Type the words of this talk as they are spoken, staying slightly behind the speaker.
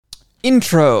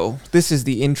Intro. This is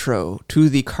the intro to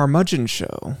the Carmudgeon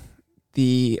Show,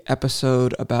 the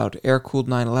episode about air-cooled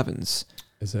 911s.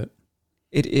 Is it?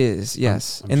 It is,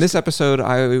 yes. In this episode,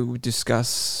 we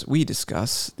discuss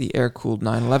the air-cooled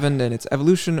 911 and its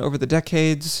evolution over the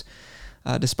decades,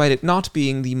 despite it not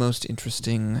being the most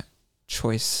interesting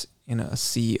choice in a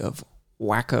sea of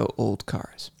wacko old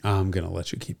cars. I'm going to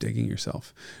let you keep digging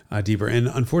yourself deeper. And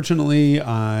unfortunately,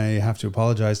 I have to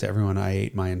apologize to everyone. I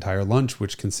ate my entire lunch,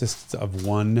 which consists of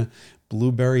one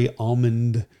blueberry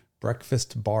almond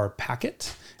breakfast bar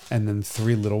packet and then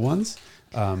 3 little ones.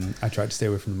 I tried to stay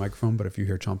away from the microphone, but if you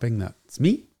hear chomping, that's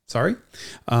me. Sorry.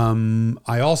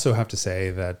 I also have to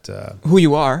say that... who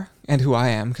you are and who I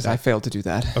am, because I failed to do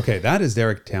that. Okay, that is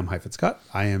Derek Tam-Scott.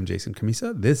 I am Jason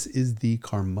Camisa. This is the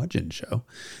Carmudgeon Show.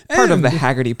 Part of the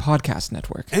Haggerty Podcast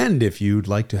Network. And if you'd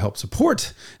like to help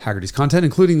support Haggerty's content,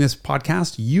 including this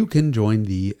podcast, you can join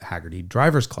the Haggerty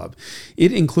Drivers Club.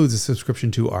 It includes a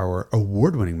subscription to our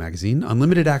award-winning magazine,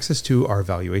 unlimited access to our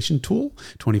valuation tool,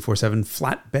 24/7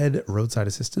 flatbed roadside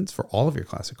assistance for all of your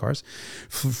classic cars,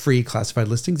 free classified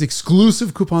listings,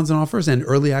 exclusive coupons and offers, and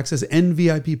early access and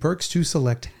VIP perks to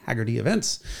select Haggerty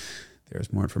events.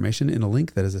 There's more information in a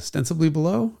link that is ostensibly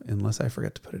below, unless I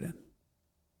forget to put it in.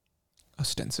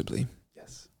 Ostensibly.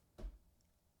 Yes.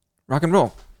 Rock and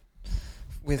roll.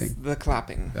 With the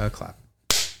clapping. Clap.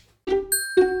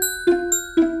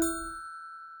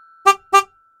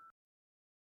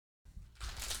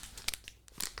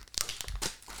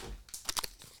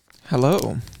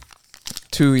 Hello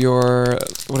to your,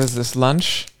 what is this,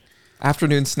 lunch?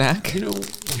 Afternoon snack? You know,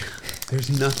 there's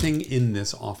nothing in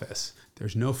this office.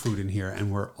 There's no food in here,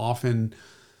 and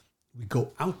we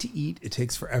go out to eat. It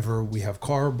takes forever. We have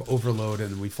carb overload,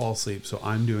 and we fall asleep. So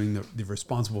I'm doing the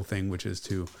responsible thing, which is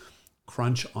to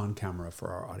crunch on camera for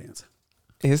our audience.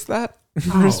 Is that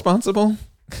responsible?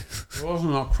 It was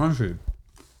not crunchy.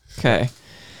 Okay.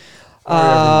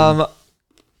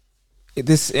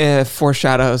 This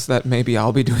foreshadows that maybe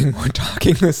I'll be doing more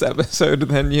talking this episode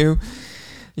than you.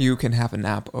 You can have a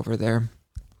nap over there.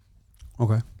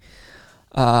 Okay.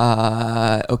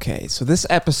 Okay, so this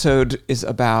episode is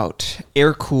about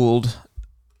air-cooled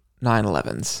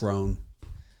 911s. Grown.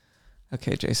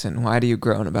 Okay, Jason, why do you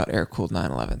groan about air-cooled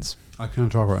 911s? I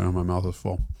can't talk right now. My mouth is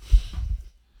full.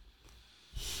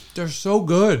 They're so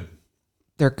good.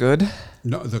 They're good?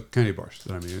 No, the candy bars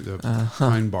that I mean. The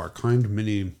Kind bar. Kind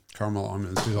mini caramel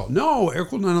almonds. No,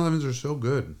 air-cooled 911s are so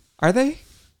good. Are they?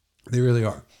 They really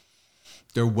are.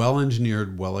 They're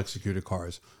well-engineered, well-executed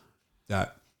cars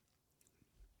that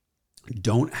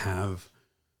don't have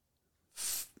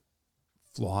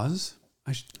flaws.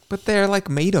 But they're like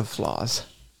made of flaws.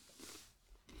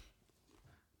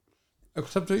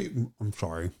 Except I'm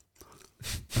sorry.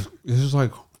 This is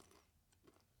like...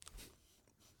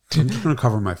 I'm just going to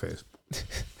cover my face.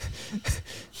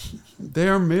 They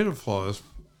are made of flaws,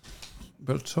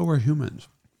 but so are humans.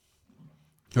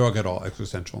 Here I'll get all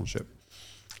existential and shit.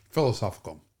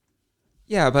 Philosophical.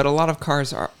 Yeah, but a lot of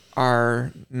cars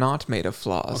are not made of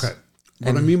flaws. Okay.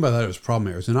 What I mean by that is problem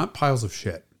areas. They're not piles of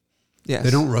shit. Yes.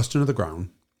 They don't rust into the ground.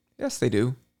 Yes, they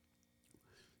do.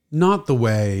 Not the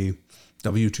way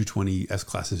W220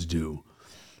 S-classes do.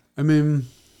 I mean...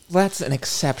 That's an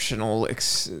exceptional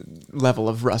level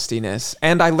of rustiness.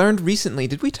 And I learned recently,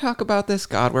 did we talk about this?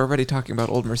 God, we're already talking about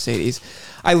old Mercedes.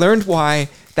 I learned why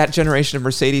that generation of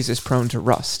Mercedes is prone to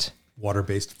rust.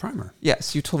 Water-based primer.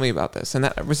 Yes, you told me about this. And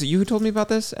that was it you who told me about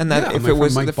this? And that if it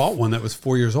was Mike bought one that was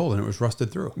 4 years old and it was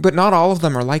rusted through. But not all of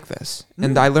them are like this.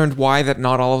 And I learned why that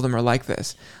not all of them are like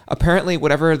this. Apparently,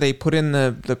 whatever they put in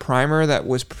the primer that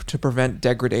was to prevent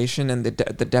degradation and the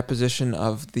deposition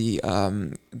of the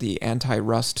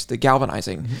anti-rust, the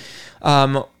galvanizing,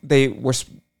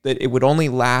 that it would only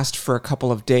last for a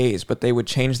couple of days, but they would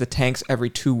change the tanks every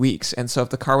 2 weeks. And so if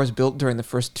the car was built during the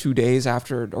first 2 days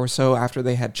after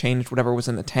they had changed whatever was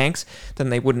in the tanks, then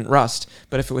they wouldn't rust.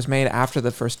 But if it was made after the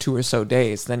first 2 or so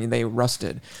days, then they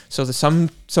rusted. So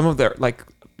some of their, like,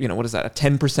 you know, what is that? A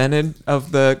 10%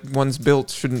 of the ones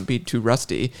built shouldn't be too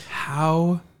rusty.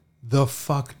 How the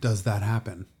fuck does that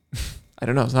happen? I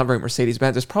don't know. It's not very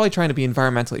Mercedes-Benz. It's probably trying to be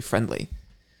environmentally friendly.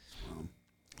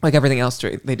 Like everything else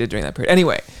they did during that period.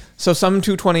 Anyway, so some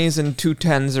 220s and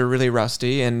 210s are really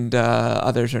rusty and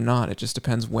others are not. It just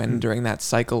depends when during that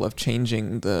cycle of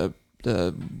changing the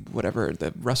whatever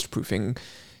the rust proofing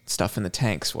stuff in the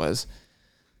tanks was.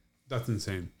 That's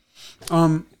insane.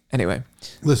 Anyway.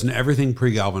 Listen, everything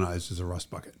pre-galvanized is a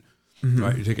rust bucket. Mm-hmm.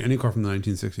 Right? You take any car from the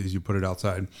 1960s, you put it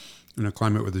outside in a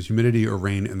climate where there's humidity or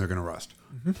rain and they're going to rust.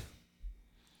 Mm-hmm.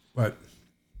 But...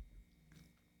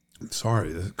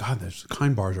 sorry, God, those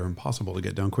kind bars are impossible to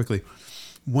get done quickly.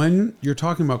 When you're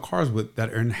talking about cars that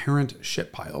are inherent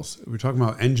shit piles, we're talking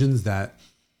about engines that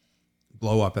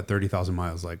blow up at 30,000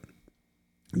 miles, like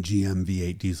GM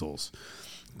V8 diesels,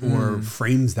 or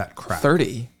frames that crack.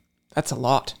 30. That's a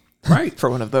lot. Right. For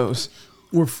one of those.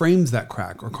 Or frames that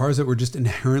crack, or cars that were just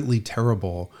inherently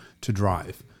terrible to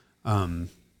drive,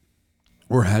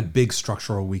 or had big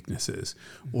structural weaknesses,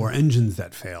 or engines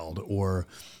that failed, or,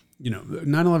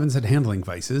 911s had handling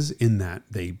vices in that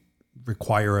they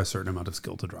require a certain amount of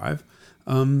skill to drive.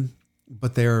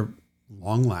 But they're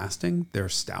long lasting, they're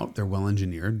stout, they're well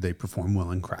engineered, they perform well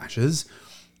in crashes.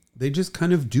 They just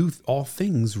kind of do all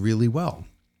things really well.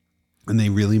 And they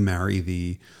really marry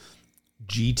the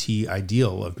GT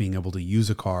ideal of being able to use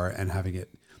a car and having it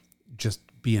just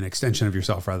be an extension of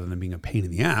yourself rather than being a pain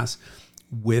in the ass,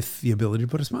 with the ability to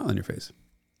put a smile on your face.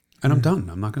 And I'm done.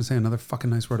 I'm not going to say another fucking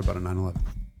nice word about a 911.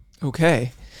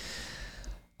 Okay.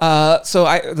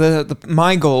 So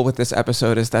my goal with this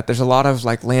episode is that there's a lot of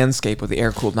like landscape of the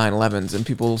air-cooled 911s, and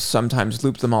people sometimes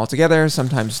loop them all together.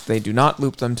 Sometimes they do not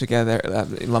loop them together,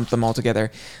 lump them all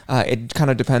together. It kind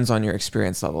of depends on your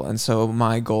experience level. And so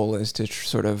my goal is to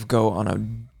sort of go on a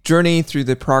journey through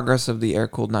the progress of the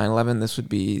air-cooled 911. This would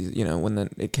be, when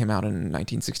it came out in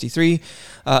 1963,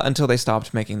 until they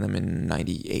stopped making them in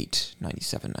 98,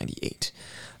 97, 98.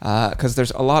 Because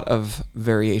there's a lot of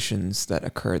variations that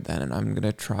occurred then, and I'm going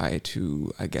to try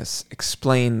to, I guess,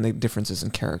 explain the differences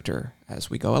in character as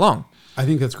we go along. I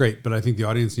think that's great, but I think the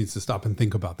audience needs to stop and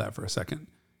think about that for a second.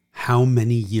 How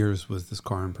many years was this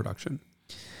car in production?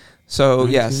 So,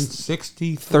 yes,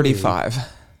 35.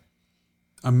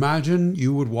 Imagine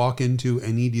you would walk into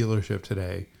any dealership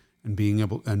today and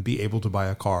be able to buy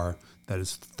a car that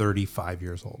is 35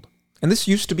 years old. And this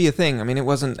used to be a thing. I mean, it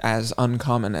wasn't as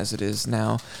uncommon as it is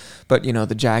now. But,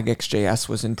 the Jag XJS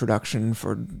was in production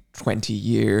for 20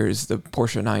 years. The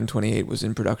Porsche 928 was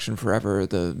in production forever.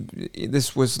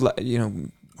 This was,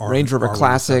 Range Rover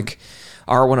Classic.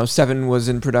 R107 was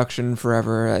in production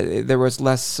forever. There was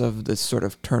less of this sort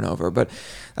of turnover. But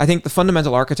I think the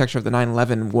fundamental architecture of the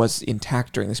 911 was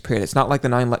intact during this period. It's not like the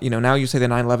now you say the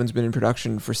 911's been in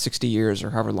production for 60 years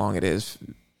or however long it is.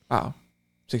 Wow,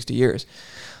 60 years.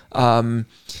 But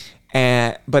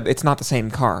it's not the same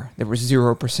car. There was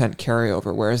 0%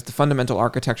 carryover, whereas the fundamental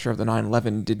architecture of the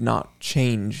 911 did not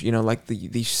change. Like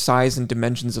the size and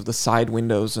dimensions of the side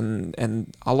windows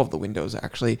and all of the windows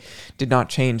actually did not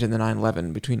change in the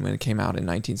 911 between when it came out in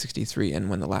 1963 and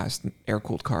when the last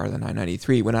air-cooled car, the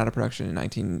 993, went out of production in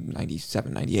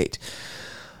 1997, 98.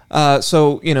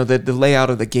 So, the layout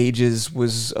of the gauges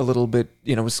was a little bit,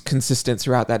 was consistent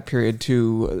throughout that period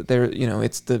too.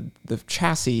 It's the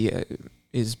chassis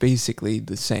is basically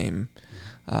the same.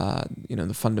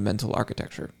 The fundamental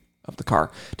architecture of the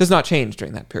car does not change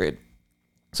during that period.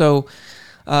 So,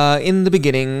 in the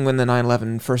beginning, when the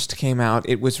 911 first came out,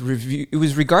 it was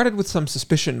regarded with some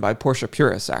suspicion by Porsche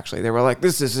purists, actually. They were like,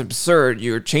 this is absurd.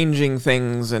 You're changing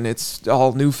things and it's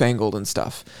all newfangled and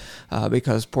stuff.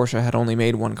 Because Porsche had only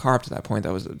made one car up to that point.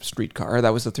 That was a street car.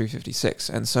 That was the 356.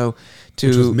 And so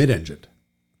which was mid-engined.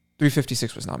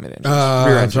 356 was not mid-engined.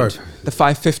 Rear-engined. Sorry. The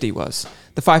 550 was.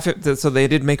 The 550. So they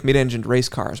did make mid-engined race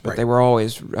cars, but right. They were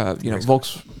always,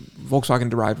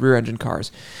 Volkswagen-derived rear-engine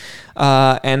cars.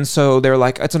 And so they're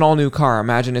like, it's an all-new car.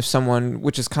 Imagine if someone,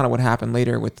 which is kind of what happened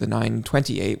later with the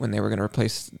 928 when they were going to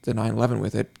replace the 911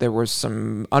 with it, there was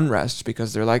some unrest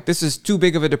because they're like, this is too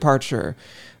big of a departure.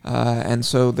 And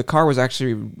so the car was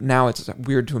actually, now it's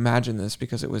weird to imagine this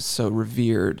because it was so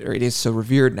revered, or it is so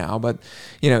revered now, but,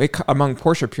 among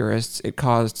Porsche purists, it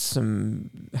caused some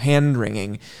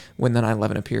hand-wringing when the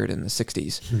 911 appeared in the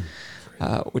 60s,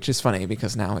 which is funny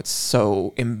because now it's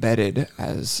so embedded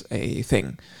as a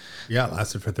thing. Yeah, it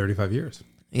lasted for 35 years.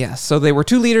 Yeah, so they were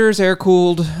 2 liters,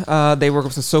 air-cooled. They were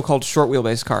the so-called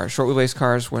short-wheelbase cars. Short-wheelbase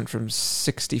cars went from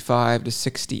 65 to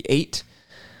 68.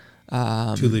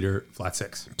 2-liter flat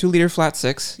 6. 2-liter flat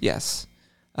 6, yes.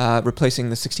 Replacing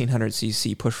the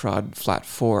 1600cc pushrod flat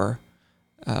 4.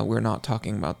 We're not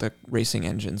talking about the racing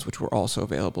engines, which were also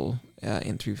available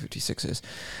in 356s.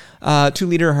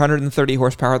 2-liter, 130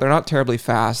 horsepower. They're not terribly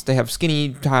fast. They have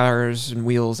skinny tires and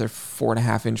wheels. They're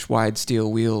 4.5-inch wide steel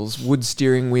wheels, wood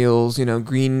steering wheels,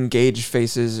 green gauge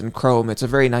faces and chrome. It's a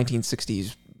very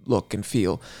 1960s look and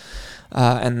feel.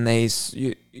 And they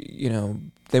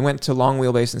went to long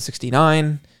wheelbase in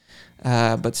 69,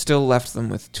 but still left them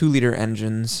with 2-liter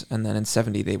engines. And then in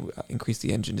 70, they increased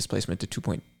the engine displacement to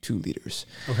 2.2 liters.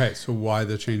 Okay, so why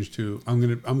the change to?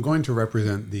 I'm going to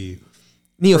represent the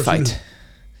neophyte.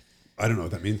 I don't know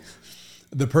what that means.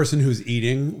 The person who's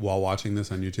eating while watching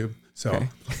this on YouTube. So, okay.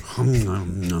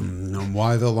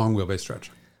 Why the long wheelbase stretch?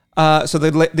 So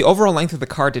the overall length of the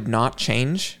car did not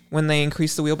change when they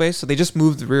increased the wheelbase. So they just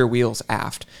moved the rear wheels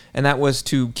aft, and that was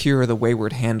to cure the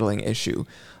wayward handling issue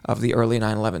of the early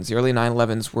 911s. The early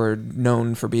 911s were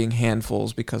known for being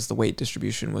handfuls because the weight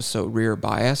distribution was so rear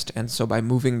biased, and so by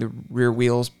moving the rear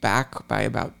wheels back by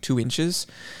about 2 inches,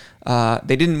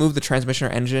 they didn't move the transmission or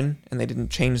engine, and they didn't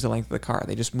change the length of the car.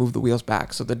 They just moved the wheels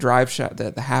back. So the drive shaft,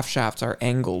 the half shafts are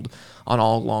angled on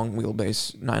all long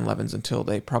wheelbase 911s until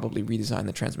they probably redesigned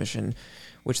the transmission,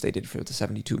 which they did for the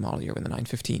 72 model year when the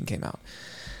 915 came out.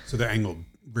 So they're angled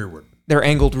rearward. They're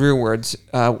angled rearwards,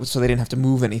 so they didn't have to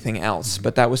move anything else.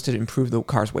 But that was to improve the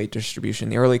car's weight distribution.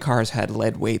 The early cars had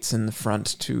lead weights in the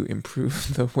front to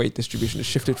improve the weight distribution, to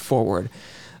shift it forward.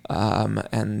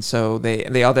 And so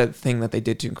the other thing that they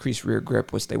did to increase rear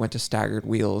grip was they went to staggered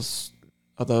wheels.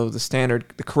 Although the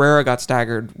Carrera got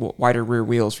staggered wider rear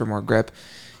wheels for more grip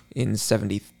in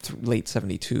late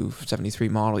 72, 73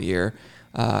 model year.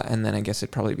 And then I guess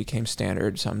it probably became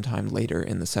standard sometime later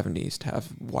in the 70s to have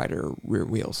wider rear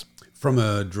wheels. From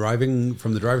the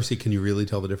driver's seat, can you really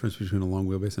tell the difference between a long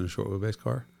wheelbase and a short wheelbase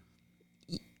car?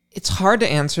 It's hard to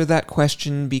answer that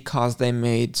question because they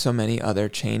made so many other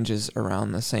changes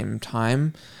around the same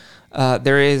time.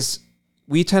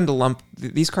 We tend to lump,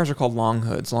 these cars are called long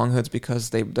hoods. Long hoods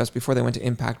because that's before they went to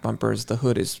impact bumpers. The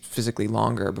hood is physically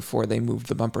longer before they moved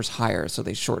the bumpers higher, so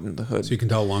they shortened the hood. So you can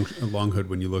tell a long hood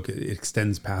when you look, it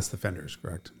extends past the fenders,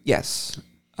 correct? Yes.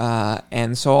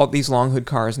 And so all these long hood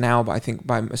cars now, I think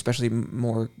by especially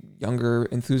more younger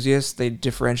enthusiasts, they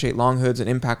differentiate long hoods and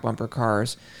impact bumper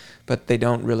cars, but they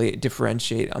don't really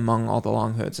differentiate among all the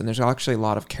long hoods. And there's actually a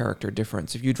lot of character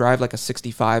difference. If you drive like a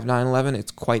 65 911,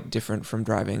 it's quite different from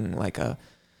driving like a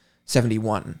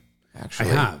 71,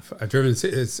 actually. I have. I drove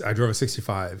a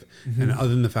 65, and other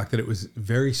than the fact that it was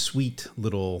very sweet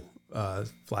little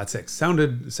flat six,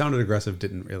 sounded aggressive,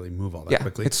 didn't really move all that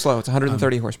quickly. It's slow. It's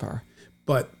 130 horsepower.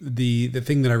 But the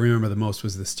thing that I remember the most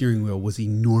was the steering wheel was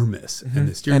enormous, and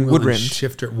the steering wheel and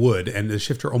shifter and the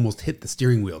shifter almost hit the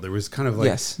steering wheel. There was kind of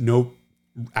like no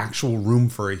actual room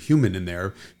for a human in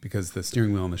there because the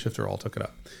steering wheel and the shifter all took it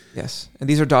up. Yes, and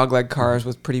these are dogleg cars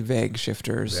with pretty vague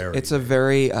shifters. It's a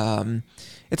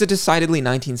decidedly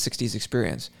 1960s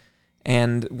experience.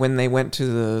 And when they went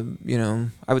to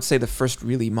I would say the first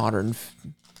really modern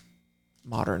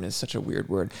is such a weird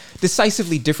word.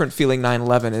 Decisively different feeling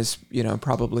 911 is,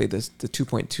 probably the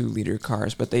 2.2 liter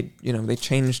cars, but they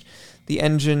changed the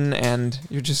engine, and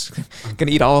you're just going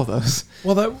to eat all of those.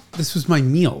 Well, this was my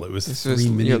meal. It was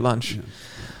your lunch.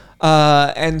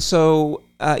 Yeah. And so,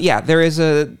 there is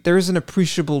an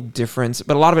appreciable difference,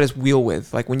 but a lot of it is wheel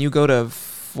width. Like when you go to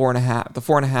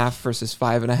 4.5 versus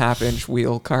 5.5 inch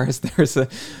wheel cars, there's an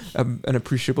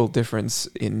appreciable difference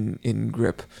in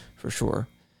grip for sure.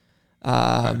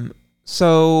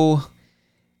 So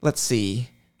let's see.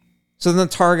 So then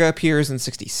the Targa appears in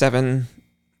 67.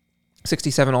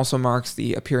 67 also marks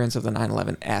the appearance of the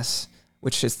 911S,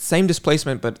 which is the same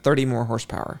displacement but 30 more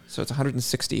horsepower. So it's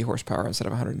 160 horsepower instead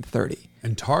of 130.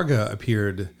 And Targa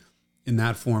appeared in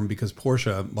that form because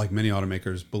Porsche, like many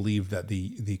automakers, believed that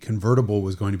the convertible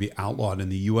was going to be outlawed in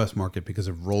the U.S. market because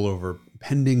of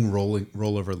pending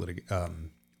rollover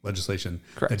legislation.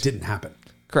 Correct. That didn't happen.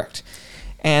 Correct.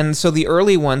 And so the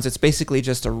early ones, it's basically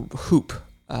just a hoop,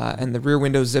 and the rear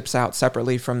window zips out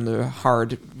separately from the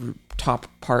hard top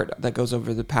part that goes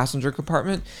over the passenger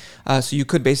compartment. So you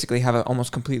could basically have an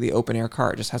almost completely open air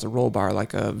car. It just has a roll bar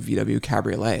like a VW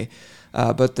Cabriolet.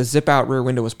 But the zip out rear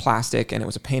window was plastic, and it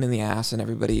was a pain in the ass, and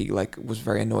everybody was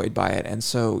very annoyed by it. And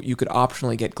so you could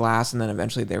optionally get glass, and then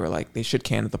eventually they were like, they should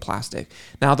can the plastic.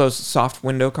 Now those soft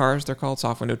window cars, they're called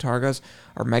soft window Targas,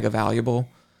 are mega valuable.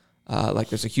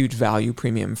 There's a huge value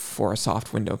premium for a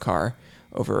soft window car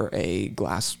over a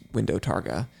glass window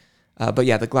Targa.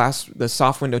 The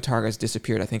soft window Targas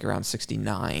disappeared, I think, around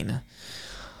 69.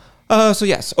 So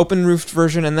yes, open roofed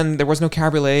version, and then there was no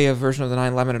Cabriolet version of the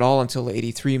 911 at all until the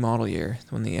 83 model year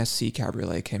when the SC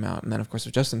Cabriolet came out. And then, of course, it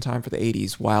was just in time for the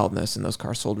 80s wildness, and those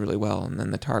cars sold really well. And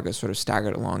then the Targa sort of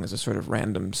staggered along as a sort of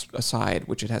random aside,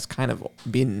 which it has kind of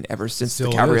been ever since the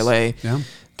Cabriolet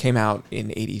came out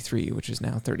in 83, which is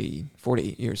now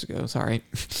 40 years ago. Sorry.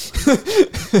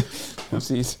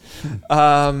 Oopsies.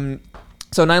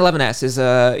 So 911S is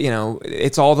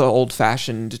it's all the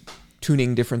old-fashioned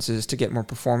tuning differences to get more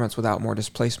performance without more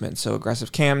displacement. So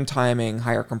aggressive cam timing,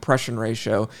 higher compression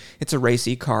ratio. It's a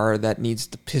racy car that needs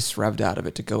the piss revved out of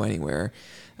it to go anywhere.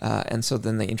 And so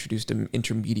then they introduced an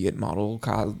intermediate model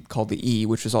called the E,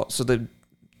 which is all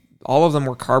of them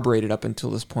were carbureted up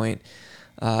until this point,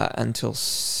 until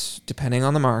depending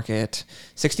on the market,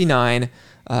 69.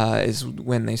 is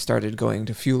when they started going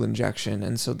to fuel injection,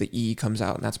 and so the E comes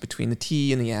out, and that's between the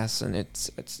T and the S, and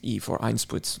it's E for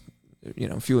Einspuitz,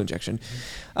 fuel injection,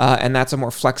 and that's a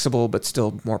more flexible but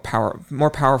still more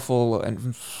powerful and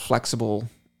more flexible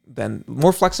than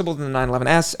the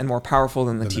 911S and more powerful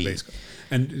than the T. Base.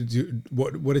 And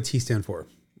what did T stand for?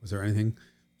 Was there anything?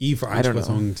 E for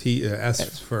Einsputzung, T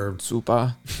S for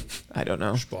Super. I don't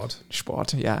know.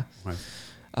 Sport, yeah. Right.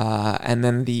 And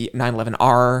then the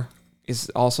 911R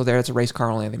is also there. It's a race car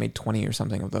only. They made 20 or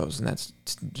something of those, and that's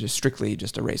just strictly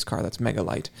just a race car. That's mega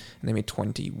light, and they made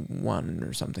 21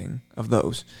 or something of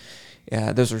those.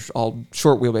 Yeah, those are all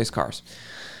short wheelbase cars.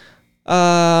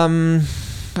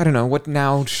 I don't know what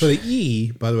now. So the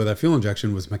E, by the way, that fuel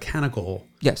injection was mechanical.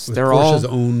 Yes, they're Porsche's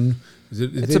own.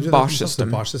 It's a Bosch system.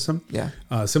 The Bosch system. Yeah.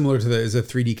 Similar to is a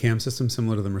 3D cam system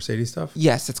similar to the Mercedes stuff?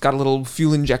 Yes, it's got a little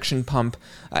fuel injection pump.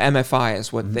 MFI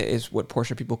is what is what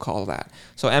Porsche people call that.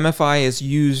 So MFI is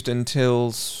used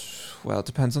until, it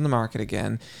depends on the market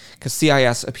again, because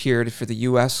CIS appeared for the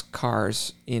U.S.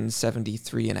 cars in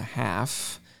 73 and a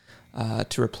half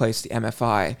to replace the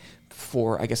MFI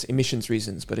for, I guess, emissions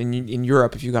reasons. But in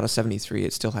Europe, if you got a 73,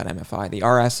 it still had MFI. The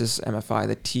RS is MFI.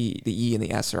 The T, the E, and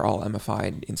the S are all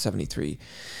MFI in 73.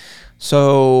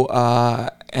 So,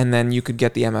 and then you could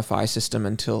get the MFI system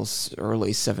until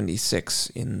early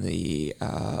 76 in the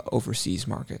overseas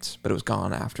markets, but it was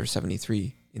gone after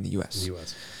 73 in the US.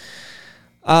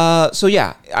 So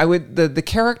yeah, I would the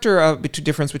character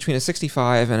difference between a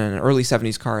 65 and an early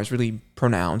 70s car is really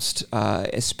pronounced,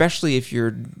 especially if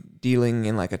you're dealing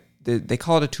in like they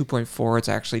call it a 2.4. It's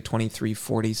actually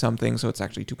 2340 something, so it's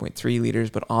actually 2.3 liters.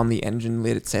 But on the engine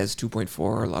lid, it says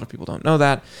 2.4. A lot of people don't know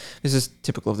that. This is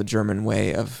typical of the German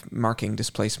way of marking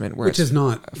displacement, which is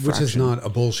not a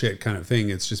bullshit kind of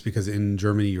thing. It's just because in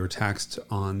Germany you're taxed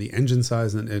on the engine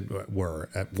size, and and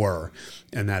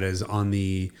that is on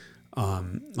the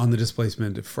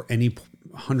displacement for any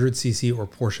 100cc or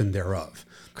portion thereof.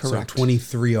 Correct. So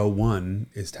 2301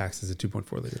 is taxed as a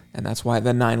 2.4 liter. And that's why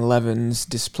the 911's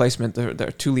displacement, the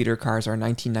 2-liter cars are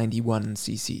 1991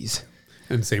 cc's.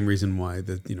 And same reason why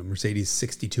the Mercedes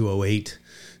 6208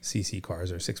 cc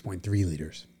cars are 6.3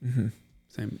 liters. Mm-hmm.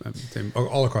 Same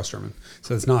all across Germany.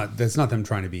 So that's not them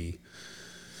trying to be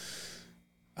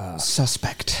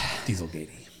suspect.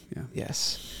 Dieselgatey. Yeah.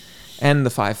 Yes. And the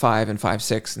 5.5 and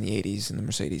 5.6 in the 80s and the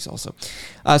Mercedes also.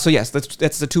 So yes,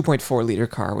 that's the 2.4 liter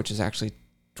car, which is actually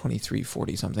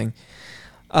 2340 something.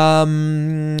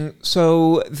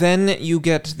 So then you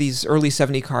get these early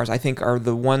 70 cars, I think, are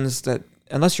the ones that,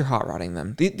 unless you're hot rodding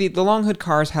them, the long hood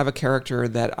cars have a character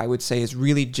that I would say is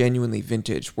really genuinely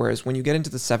vintage. Whereas when you get into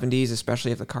the 70s,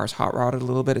 especially if the car's hot rodded a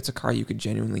little bit, it's a car you could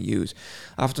genuinely use.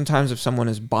 Oftentimes, if someone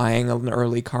is buying an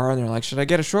early car and they're like, should I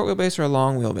get a short wheelbase or a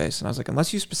long wheelbase? And I was like,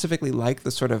 unless you specifically like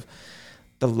the sort of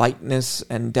the lightness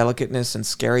and delicateness and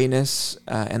scariness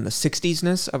and the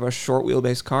 60s-ness of a short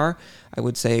wheelbase car, I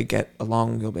would say get a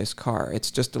long wheelbase car.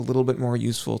 It's just a little bit more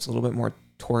useful. It's a little bit more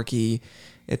torquey.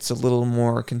 It's a little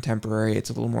more contemporary. It's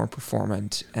a little more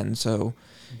performant. And so...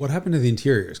 What happened to the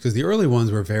interiors? Because the early ones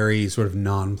were very sort of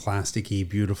non-plasticky,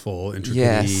 beautiful,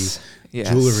 intricately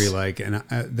jewelry-like, and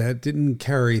that didn't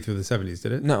carry through the 70s,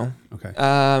 did it? No. Okay.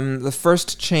 The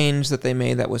first change that they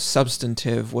made that was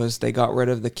substantive was they got rid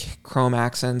of the chrome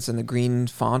accents and the green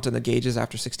font and the gauges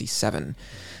after 67.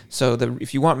 So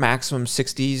if you want maximum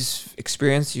 60s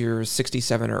experience, you're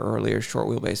 67 or earlier short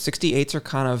wheelbase. 68s are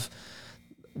kind of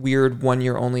weird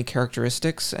 1-year only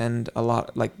characteristics, and a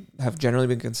lot have generally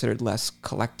been considered less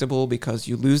collectible because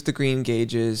you lose the green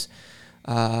gauges,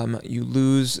 you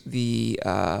lose the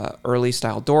early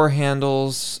style door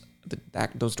handles.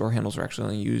 Those door handles are actually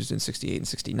only used in 68 and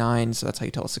 69, so that's how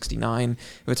you tell a 69.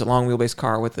 If it's a long wheelbase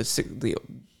car with the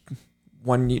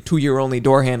 2-year only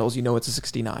door handles, you know it's a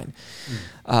 69.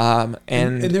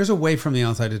 And there's a way from the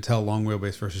outside to tell long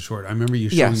wheelbase versus short. I remember you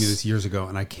showing me this years ago,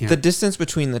 and I can't. The distance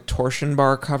between the torsion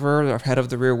bar cover, the head of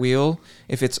the rear wheel,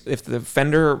 if the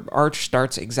fender arch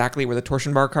starts exactly where the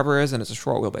torsion bar cover is, then it's a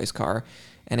short wheelbase car.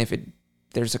 And if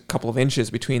there's a couple of inches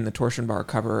between the torsion bar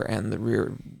cover and the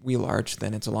rear wheel arch,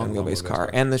 then it's a long wheelbase car.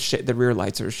 And the rear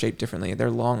lights are shaped differently. They're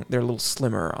long. They're a little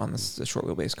slimmer on the short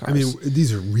wheelbase cars. I mean,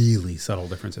 these are really subtle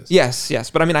differences. Yes.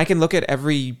 But I mean, I can look at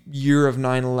every year of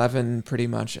 911 pretty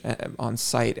much on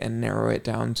site and narrow it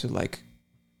down to like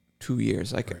 2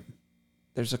 years.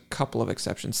 There's a couple of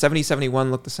exceptions. 70,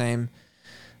 71 look the same.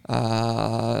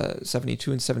 72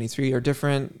 and 73 are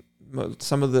different.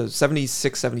 Some of the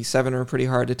 76, 77 are pretty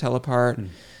hard to tell apart.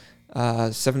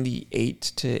 78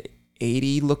 to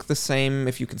 80 look the same.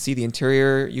 If you can see the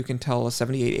interior, you can tell a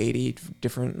 78, 80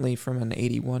 differently from an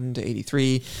 81 to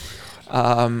 83.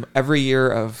 Every year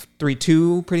of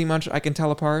 3.2, pretty much, I can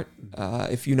tell apart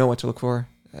if you know what to look for.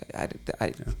 I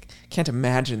can't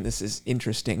imagine this is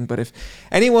interesting, but if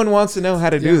anyone wants to know how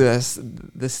to do this,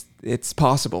 it's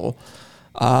possible.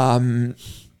 One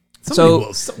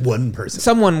person.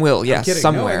 Someone will, yes,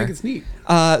 somewhere. No, I think it's neat.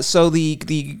 So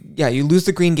you lose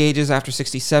the green gauges after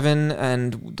 67,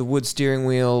 and the wood steering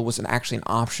wheel was actually an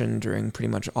option during pretty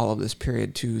much all of this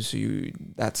period too. So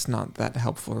that's not that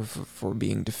helpful for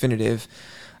being definitive.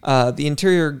 The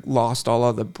interior lost almost all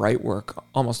of the bright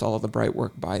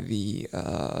work by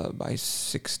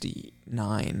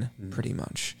 69, pretty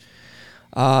much.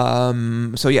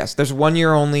 So yes, there's 1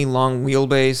 year only long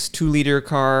wheelbase, 2-liter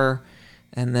car,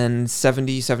 and then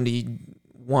 70,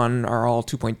 71 are all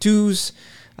 2.2s,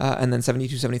 and then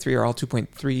 72, 73 are all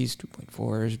 2.3s,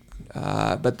 2.4s.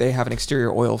 But they have an exterior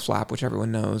oil flap, which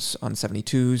everyone knows on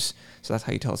 72s. So that's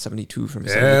how you tell a 72 from a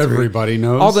 73. Everybody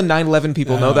knows. All the 911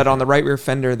 people know that on the right rear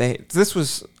fender,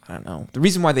 I don't know. The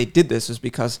reason why they did this is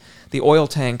because the oil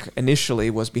tank initially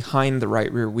was behind the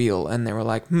right rear wheel, and they were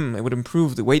like, it would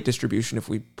improve the weight distribution if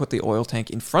we put the oil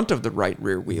tank in front of the right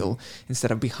rear wheel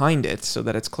instead of behind it, so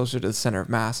that it's closer to the center of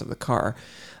mass of the car.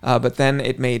 But then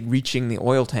it made reaching the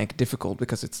oil tank difficult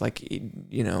because it's like,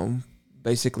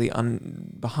 basically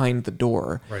behind the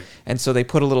door. Right. And so they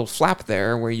put a little flap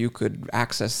there where you could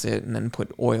access it and then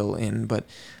put oil in. But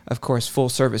of course, full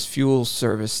service fuel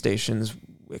service stations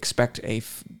expect a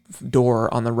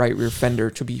door on the right rear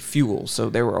fender to be fuel. So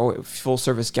they were always, full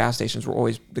service gas stations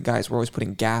the guys were always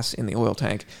putting gas in the oil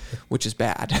tank, which is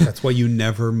bad. That's why you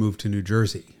never move to New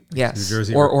Jersey. Yes. New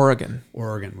Jersey or Oregon.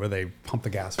 Oregon, where they pump the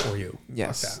gas for you.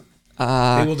 Yes.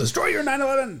 They will destroy your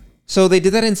 911. So they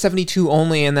did that in 72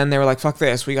 only, and then they were like, fuck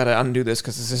this, we got to undo this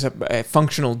because this is a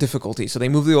functional difficulty. So they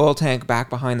moved the oil tank back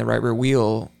behind the right rear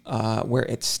wheel where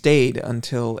it stayed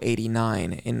until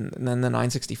 89. And then the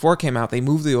 964 came out, they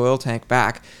moved the oil tank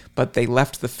back, but they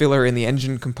left the filler in the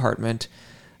engine compartment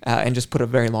and just put a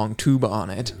very long tube on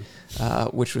it,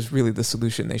 which was really the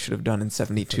solution they should have done in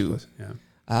 72. Yeah.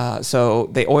 So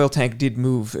the oil tank did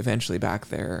move eventually back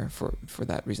there for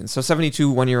that reason. So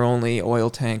 72, 1 year only, oil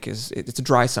tank it's a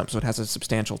dry sump, so it has a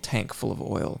substantial tank full of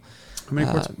oil. How many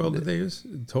quarts of oil did they use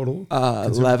total?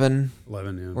 11.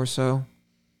 11, yeah. Or so.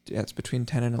 Yeah, it's between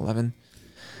 10 and 11.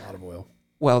 A lot of oil.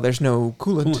 Well, there's no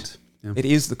coolant. Yeah. It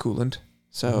is the coolant.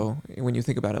 So when you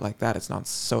think about it like that, it's not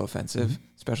so offensive,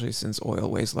 especially since oil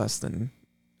weighs less than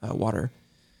water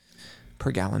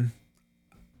per gallon.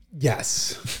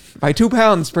 Yes. By 2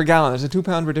 pounds per gallon. There's a 2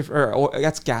 pound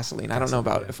that's gasoline. I don't know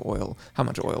about how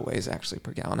much oil weighs actually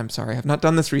per gallon. I'm sorry. I've not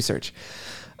done this research.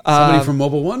 Somebody from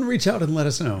Mobile One, reach out and let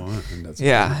us know.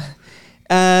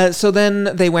 So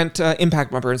then they went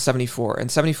impact bumper in 74.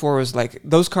 And 74 was like,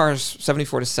 those cars,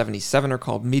 74 to 77 are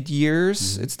called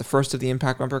mid-years. It's the first of the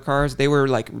impact bumper cars. They were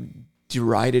like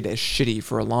derided as shitty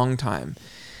for a long time.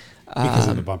 Because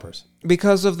of the bumpers.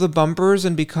 Because of the bumpers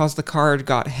and because the car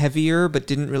got heavier but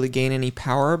didn't really gain any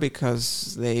power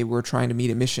because they were trying to meet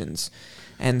emissions.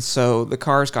 And so the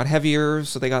cars got heavier,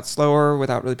 so they got slower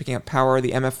without really picking up power.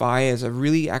 The MFI is a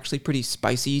really actually pretty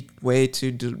spicy way to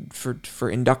do for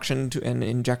induction and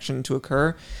injection to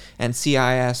occur. And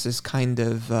CIS is kind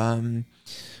of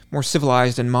more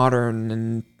civilized and modern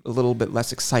and a little bit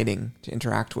less exciting to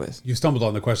interact with. You stumbled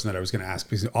on the question that I was going to ask,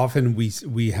 because often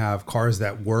we have cars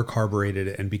that were carbureted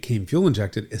and became fuel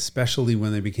injected, especially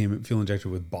when they became fuel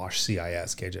injected with Bosch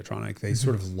CIS, K-Jetronic. They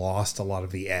sort of lost a lot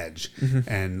of the edge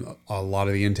and a lot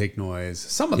of the intake noise.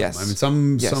 Some of them. I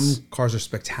mean, some cars are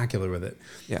spectacular with it.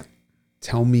 Yeah.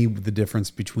 Tell me the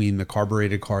difference between the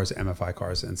carbureted cars, MFI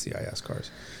cars, and CIS cars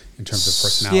in terms of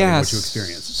personality and what you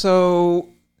experience. So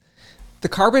the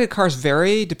carbureted cars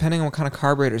vary depending on what kind of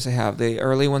carburetors they have. The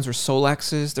early ones were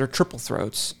Solexes. They're triple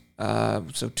throats.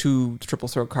 So 2 triple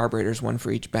throat carburetors, 1 for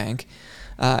each bank.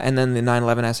 And then the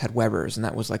 911S had Webers, and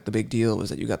that was like the big deal, was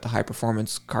that you got the high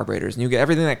performance carburetors. And you get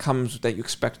everything that you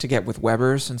expect to get with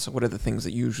Webers. And so what are the things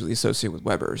that you usually associate with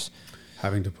Webers?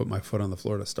 Having to put my foot on the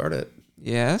floor to start it.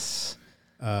 Yes.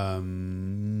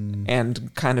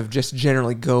 And kind of just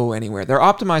generally go anywhere. They're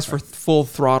optimized for full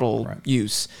throttle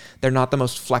use. They're not the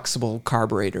most flexible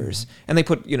carburetors. And they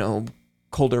put,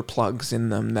 colder plugs in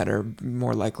them that are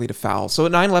more likely to foul. So a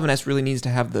 911S really needs to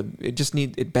have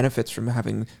it benefits from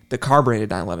having the carbureted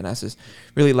 911Ss.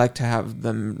 Really like to have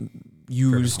them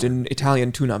used and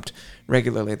Italian tune-upped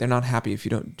regularly. They're not happy if you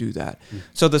don't do that.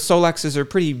 So the Solexes are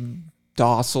pretty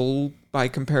docile by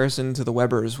comparison to the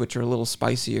Webers, which are a little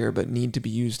spicier but need to be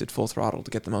used at full throttle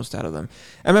to get the most out of them.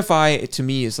 MFI, to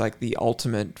me, is like the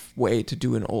ultimate way to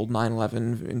do an old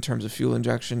 911 in terms of fuel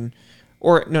injection.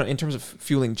 or no, in terms of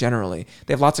fueling generally.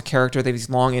 They have lots of character. They have these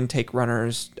long intake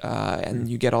runners, and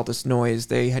you get all this noise.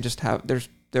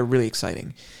 They're really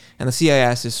exciting. And the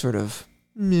CIS is sort of,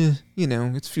 meh,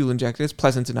 it's fuel injected. It's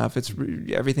pleasant enough. It's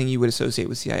everything you would associate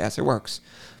with CIS. It works.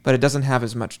 But it doesn't have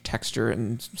as much texture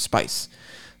and spice.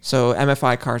 So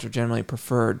MFI cars are generally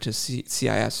preferred to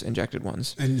CIS injected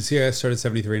ones. And CIS started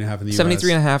 73.5 in the US.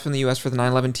 73.5 in the US for the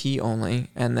 911T only,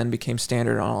 and then became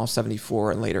standard on all 74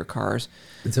 and later cars.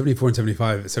 And 74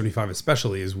 and 75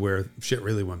 especially is where shit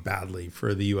really went badly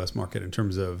for the US market in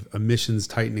terms of emissions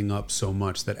tightening up so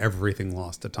much that everything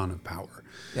lost a ton of power.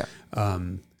 Yeah.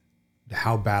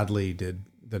 How badly did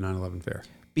the 911 fare?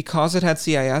 Because it had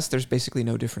CIS, there's basically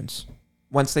no difference.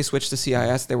 Once they switched to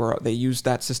CIS, they used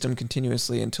that system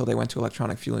continuously until they went to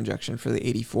electronic fuel injection for the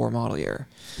 84 model year.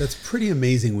 That's pretty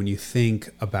amazing when you think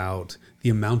about the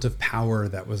amount of power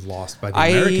that was lost by the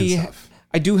American stuff.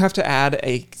 I do have to add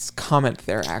a comment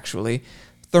there, actually.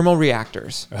 Thermal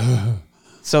reactors.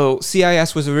 So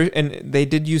CIS was, and they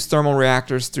did use thermal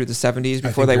reactors through the 70s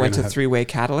before they went to three-way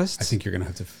catalysts. I think you're going to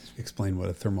have to explain what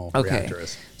a thermal reactor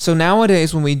is. So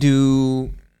nowadays when we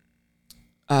do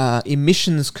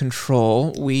emissions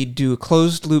control, we do a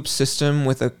closed loop system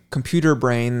with a computer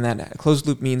brain. That closed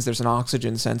loop means there's an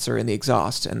oxygen sensor in the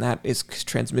exhaust, and that is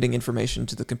transmitting information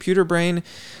to the computer brain,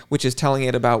 which is telling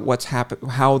it about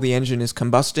how the engine is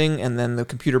combusting, and then the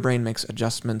computer brain makes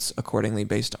adjustments accordingly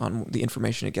based on the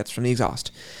information it gets from the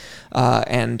exhaust.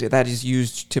 And that is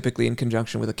used typically in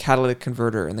conjunction with a catalytic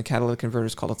converter, and the catalytic converter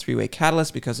is called a three-way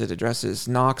catalyst because it addresses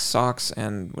NOx, SOx,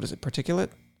 and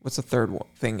particulate? What's the third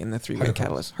thing in the three-way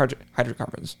catalyst?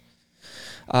 Hydrocarbons.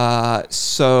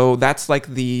 So that's like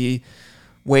the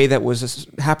way that was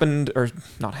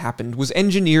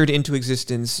engineered into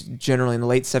existence generally in the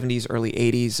late 70s, early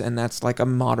 80s, and that's like a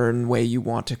modern way you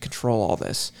want to control all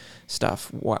this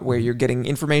stuff, where you're getting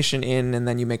information in and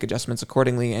then you make adjustments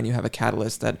accordingly, and you have a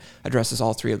catalyst that addresses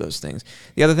all three of those things.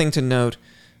 The other thing to note,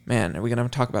 man, are we going to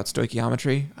talk about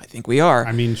stoichiometry? I think we are.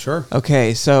 I mean, sure.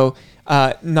 Okay, so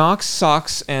NOx,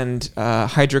 SOx, and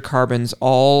hydrocarbons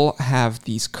all have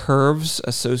these curves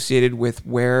associated with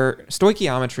where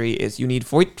stoichiometry is. You need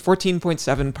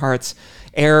 14.7 parts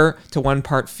air to 1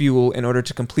 part fuel in order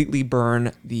to completely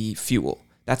burn the fuel.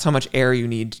 That's how much air you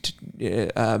need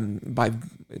by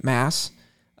mass.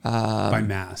 By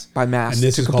mass. And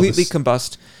this to completely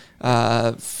combust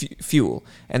fuel.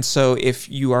 And so if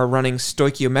you are running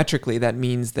stoichiometrically, that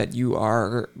means that you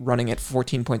are running at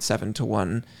 14.7 to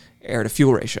 1 air to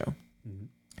fuel ratio. Mm-hmm.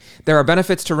 There are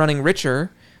benefits to running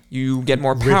richer. You get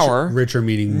more power. Richer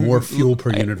meaning more fuel per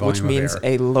unit volume which means of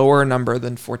air. A lower number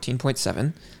than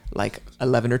 14.7, like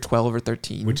 11 or 12 or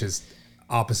 13. Which is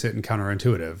opposite and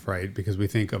counterintuitive, right? Because we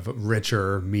think of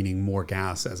richer meaning more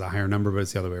gas as a higher number, but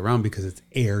it's the other way around because it's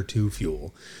air to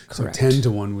fuel. Correct. So 10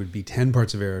 to 1 would be 10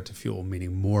 parts of air to fuel,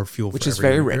 meaning more fuel which for is every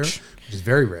very unit of rich. air, which is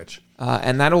very rich.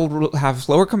 And that'll have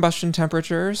lower combustion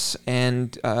temperatures,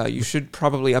 and you should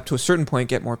probably, up to a certain point,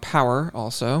 get more power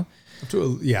also.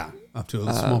 Up to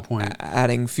a small point.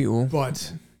 Adding fuel.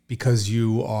 But because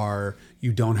you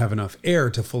don't have enough air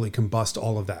to fully combust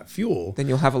all of that fuel. Then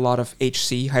you'll have a lot of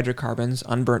HC, hydrocarbons,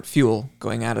 unburnt fuel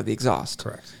going out of the exhaust.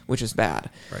 Correct. Which is bad.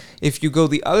 Right. If you go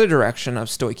the other direction of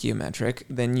stoichiometric,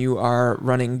 then you're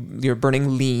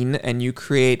burning lean, and you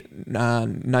create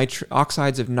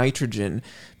oxides of nitrogen,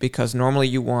 because normally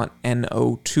you want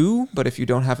NO2, but if you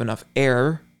don't have enough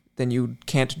air, then you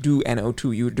can't do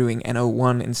NO2, you're doing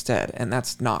NO1 instead, and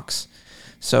that's NOx.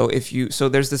 So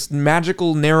there's this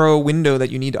magical narrow window that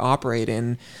you need to operate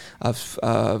in of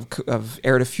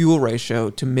air to fuel ratio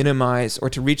to minimize or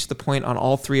to reach the point on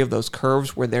all three of those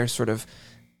curves where they're sort of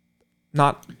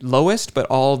not lowest, but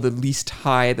all the least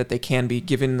high that they can be,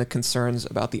 given the concerns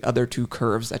about the other two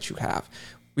curves that you have.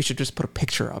 We should just put a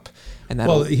picture up, and that.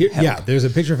 Well, there's a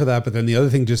picture for that. But then the other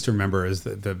thing just to remember is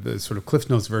that the sort of Cliff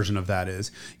Notes version of that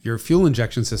is your fuel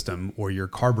injection system or your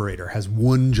carburetor has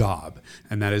one job,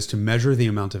 and that is to measure the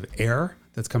amount of air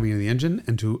that's coming into the engine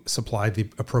and to supply the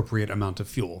appropriate amount of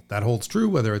fuel. That holds true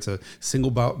whether it's a single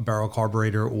barrel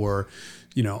carburetor or,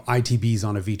 ITBs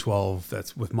on a V12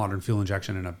 that's with modern fuel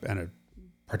injection and a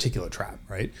particulate trap,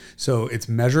 right? So it's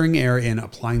measuring air in,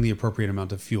 applying the appropriate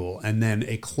amount of fuel, and then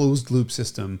a closed loop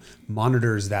system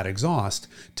monitors that exhaust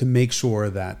to make sure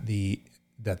that the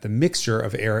mixture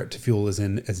of air to fuel is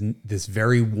in as this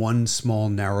very one small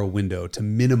narrow window to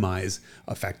minimize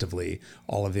effectively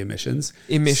all of the emissions.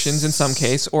 Emissions in some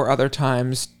case, or other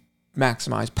times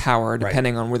maximize power,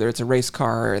 depending on whether it's a race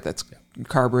car that's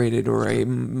carbureted or a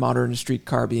modern street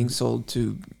car being sold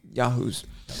to yahoos.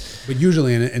 But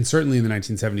usually, and certainly in the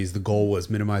 1970s, the goal was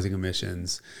minimizing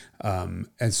emissions, and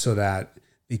so that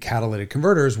the catalytic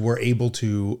converters were able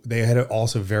to, they had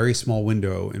also a very small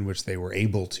window in which they were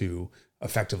able to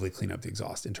effectively clean up the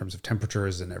exhaust in terms of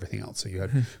temperatures and everything else. So you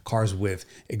had cars with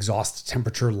exhaust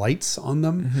temperature lights on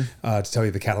them to tell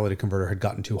you the catalytic converter had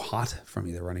gotten too hot from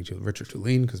either running too rich or too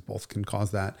lean, because both can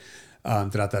cause that.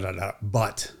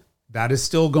 But that is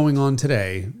still going on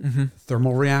today.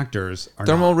 Thermal reactors are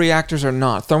Thermal not. reactors are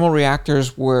not. Thermal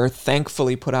reactors were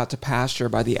thankfully put out to pasture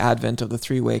by the advent of the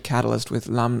three-way catalyst with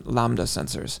lambda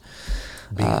sensors.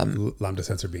 Lambda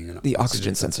sensor being the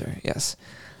oxygen sensor, yes.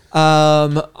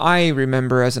 I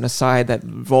remember, as an aside, that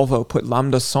Volvo put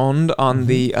Lambda Sonde on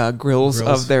the grills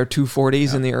of their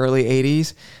 240s in the early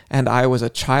 80s. And I was a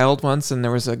child once, and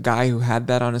there was a guy who had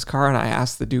that on his car, and I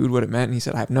asked the dude what it meant, and he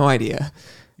said, I have no idea.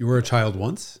 You were a child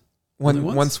once?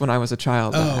 Once when I was a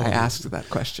child, I asked that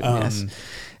question, yes.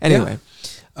 Anyway.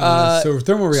 So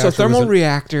thermal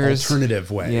reactors, alternative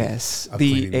way. Yes,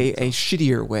 a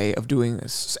shittier way of doing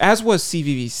this, as was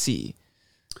CVVC.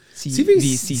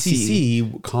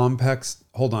 CVCC,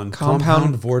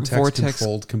 compound vortex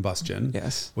controlled combustion.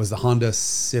 Yes, was the Honda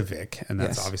Civic, and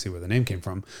that's obviously where the name came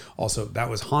from. Also, that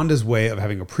was Honda's way of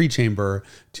having a pre-chamber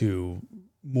to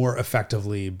more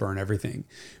effectively burn everything.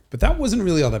 But that wasn't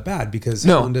really all that bad, because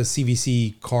Honda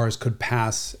CVC cars could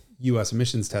pass U.S.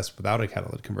 emissions tests without a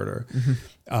catalytic converter.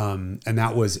 And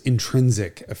that was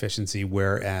intrinsic efficiency,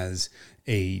 whereas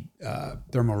a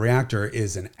thermal reactor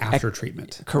is an after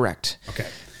treatment. Correct. Okay.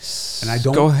 And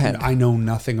Go ahead. I know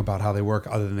nothing about how they work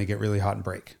other than they get really hot and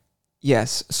break.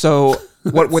 Yes. So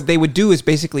what they would do is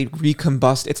basically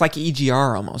recombust. It's like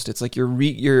EGR almost. It's like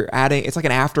you're adding. It's like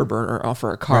an afterburner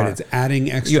for a car. Right. It's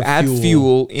adding extra. You add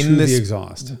fuel in this the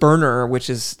exhaust burner, which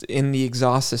is in the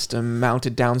exhaust system,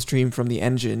 mounted downstream from the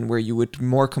engine, where you would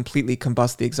more completely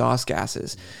combust the exhaust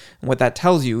gases. And what that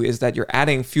tells you is that you're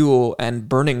adding fuel and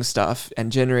burning stuff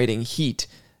and generating heat,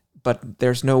 but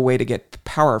there's no way to get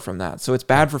power from that. So it's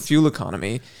bad for fuel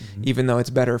economy, even though it's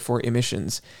better for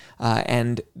emissions.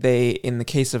 And in the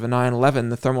case of a 911,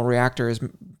 the thermal reactor is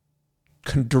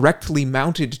directly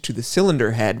mounted to the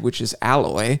cylinder head, which is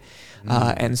alloy.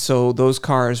 And so those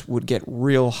cars would get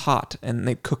real hot and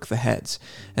they cook the heads.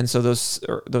 And so those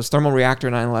thermal reactor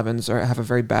 911s have a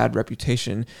very bad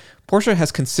reputation. Porsche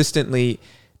has consistently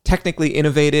technically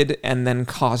innovated and then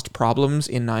caused problems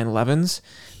in 911s.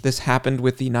 This happened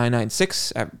with the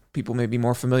 996. People may be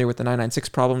more familiar with the 996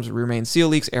 problems: rear main seal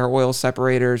leaks, air oil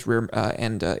separators,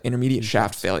 and intermediate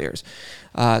shaft failures.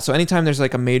 So anytime there's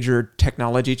like a major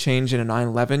technology change in a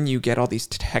 911, you get all these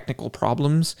technical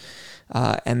problems.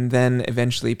 And then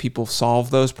eventually people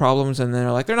solve those problems, and then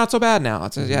they're like, they're not so bad now.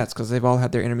 It's because they've all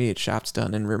had their intermediate shafts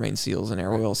done and rear main seals and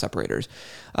air oil separators.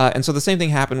 And so the same thing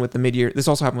happened with the mid-year. This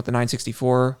also happened with the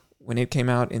 964 when it came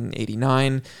out in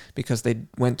 89, because they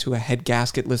went to a head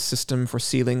gasketless system for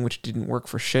sealing, which didn't work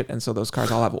for shit. And so those cars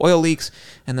all have oil leaks.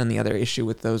 And then the other issue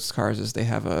with those cars is they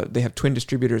have twin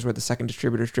distributors, where the second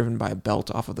distributor is driven by a belt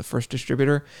off of the first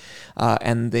distributor.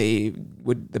 And the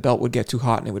belt would get too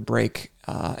hot and it would break.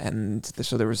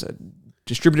 So there was a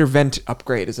distributor vent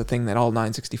upgrade is a thing that all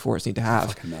 964s need to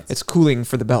have. It's cooling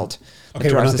for the belt.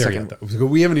 Okay, we're not there yet, though.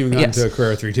 We haven't even gotten to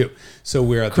Carrera 3.2. So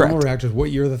we're at thermal reactors.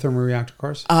 What year are the thermal reactor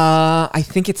cars? I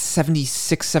think it's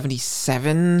 76,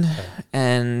 77,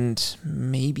 and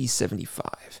maybe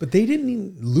 75. But they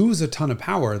didn't lose a ton of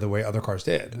power the way other cars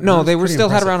did. No, they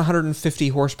had around 150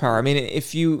 horsepower. I mean,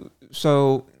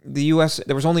 the U.S.,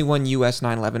 there was only one U.S.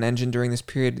 911 engine during this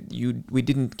period. We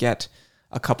didn't get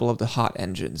a couple of the hot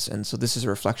engines. And so this is a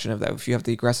reflection of that. If you have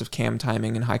the aggressive cam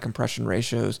timing and high compression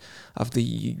ratios of the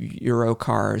Euro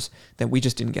cars, then we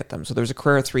just didn't get them. So there was a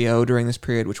Carrera 3.0 during this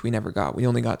period, which we never got. We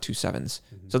only got 2.7s.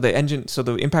 So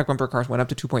the impact bumper cars went up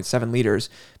to 2.7 liters.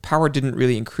 Power didn't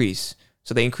really increase.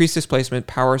 So they increased displacement,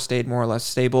 power stayed more or less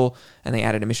stable, and they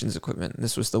added emissions equipment. And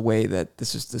this was the way that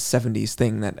this is the 70s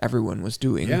thing that everyone was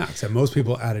doing. Yeah, except most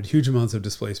people added huge amounts of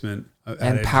displacement.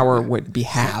 And power would be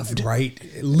halved. Right,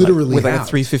 literally with like a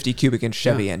 350 cubic inch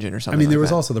Chevy engine or something. I mean, there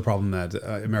was that. Also the problem that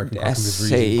American Car Companies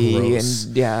were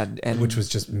using gross, which was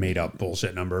just made up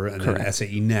bullshit number, and then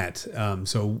SAE net. But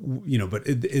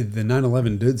the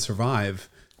 911 did survive.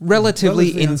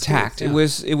 Relatively intact. Yeah. It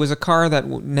was a car that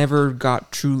never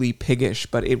got truly piggish,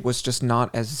 but it was just not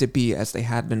as zippy as they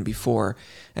had been before,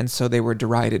 and so they were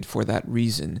derided for that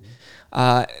reason.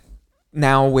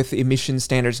 Now, with emission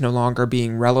standards no longer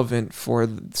being relevant for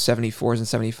 74s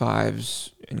and 75s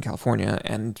in California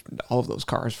and all of those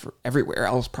cars for everywhere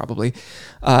else probably,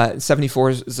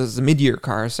 74s, the mid-year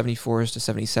cars, 74s to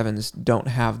 77s don't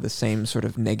have the same sort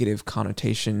of negative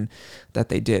connotation that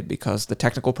they did, because the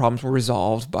technical problems were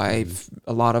resolved by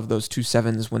a lot of those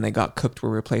 2.7s when they got cooked were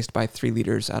replaced by 3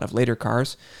 liters out of later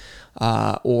cars.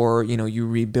 or you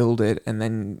rebuild it, and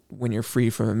then when you're free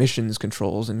from emissions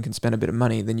controls and can spend a bit of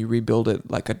money, then you rebuild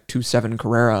it like a 2.7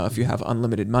 Carrera if you have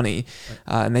unlimited money,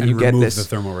 and then you get remove this the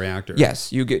thermal reactor.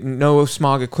 Yes, you get no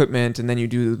smog equipment, and then you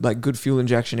do like good fuel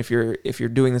injection. If you're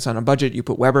doing this on a budget, you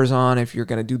put Webers on. If you're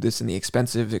going to do this in the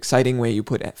expensive, exciting way, you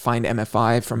find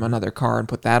MFI from another car and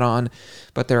put that on.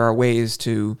 But there are ways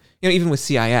to, even with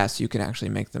CIS, you can actually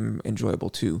make them enjoyable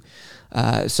too.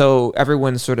 So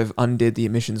everyone sort of undid the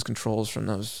emissions controls from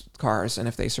those cars, and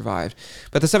if they survived.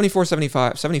 But the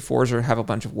 74s have a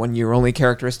bunch of 1 year only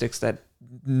characteristics that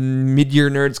mid-year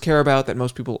nerds care about that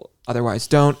most people otherwise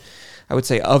don't. I would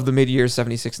say of the mid-years,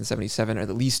 76 and 77 are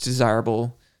the least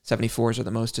desirable. 74s are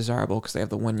the most desirable because they have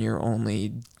the 1 year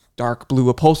only dark blue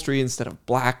upholstery instead of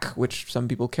black, which some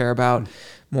people care about.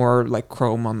 More like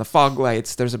chrome on the fog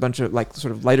lights. There's a bunch of like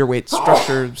sort of lighter weight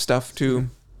structure stuff too.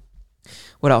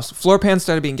 What else? Floor pans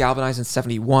started being galvanized in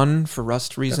 71 for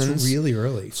rust reasons. That's really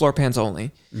early. Floor pans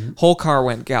only. Whole car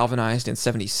went galvanized in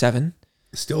 77.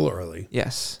 Still early.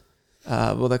 Yes.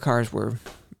 Well, the cars were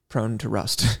prone to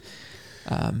rust.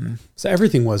 So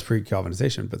everything was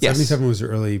pre-galvanization, but Yes. 77 was the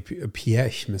early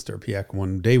Piech, Mr. Piech.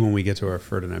 One day when we get to our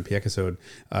Ferdinand Piech episode,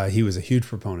 he was a huge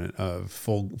proponent of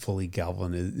full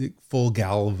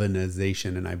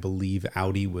galvanization, and I believe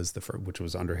Audi was the first, which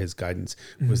was under his guidance,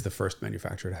 was the first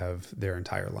manufacturer to have their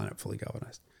entire lineup fully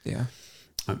galvanized. Yeah.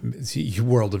 It's a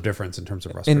world of difference in terms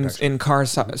of rust protection. In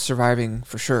cars surviving,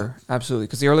 for sure. Absolutely.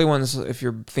 Because the early ones, if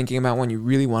you're thinking about one, you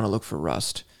really want to look for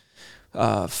rust.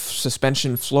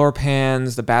 Suspension floor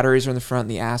pans, the batteries are in the front,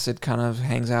 and the acid kind of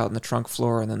hangs out in the trunk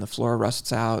floor, and then the floor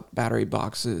rusts out. Battery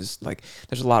boxes, like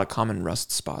there's a lot of common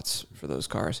rust spots for those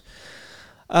cars.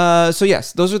 So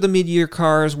yes, those are the mid-year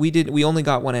cars. We only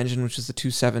got one engine, which is the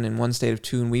 2.7 in one state of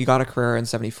tune. We got a Carrera in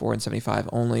 74 and 75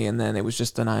 only, and then it was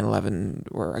just the 911,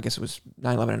 or I guess it was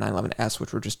 911 and 911S,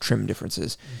 which were just trim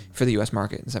differences for the U.S.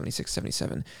 market in 76,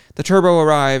 77. The turbo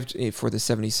arrived for the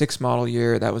 76 model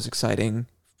year. That was exciting.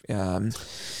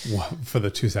 For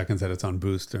the 2 seconds that it's on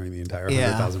boost during the entire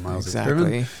 100,000 miles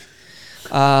exactly. it's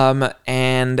driven.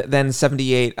 And then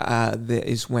 78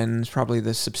 is when probably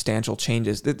the substantial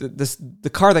changes. The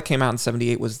car that came out in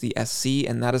 78 was the SC,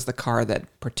 and that is the car that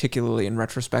particularly in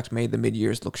retrospect made the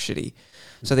mid-years look shitty.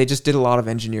 So they just did a lot of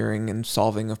engineering and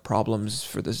solving of problems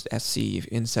for this SC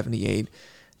in 78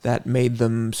 that made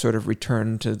them sort of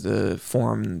return to the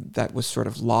form that was sort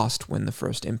of lost when the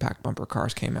first impact bumper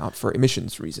cars came out for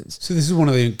emissions reasons. So this is one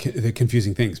of the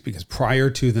confusing things, because prior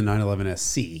to the 911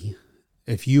 SC,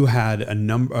 if you had a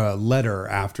letter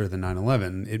after the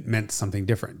 911, it meant something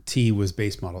different. T was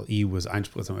base model, E was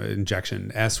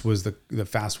injection, S was the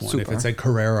fast one. Super. If it said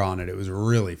Carrera on it, it was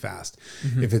really fast.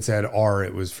 If it said R,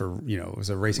 it was for, it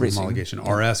was a racing homologation.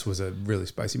 RS was a really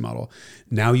spicy model.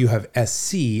 Now you have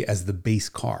SC as the base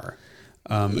car.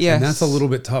 Yes. And that's a little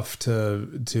bit tough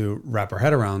to wrap our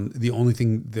head around. The only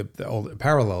thing, the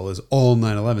parallel is all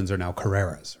 911s are now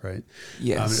Carreras, right?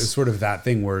 Yes. It's sort of that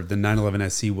thing where the 911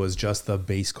 SC was just the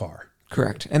base car.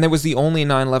 Correct. And that was the only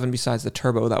 911 besides the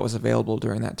turbo that was available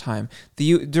during that time.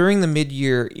 During the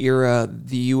mid-year era,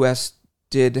 the U.S.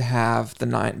 did have the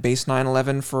base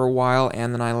 911 for a while,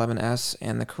 and the 911S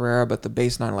and the Carrera, but the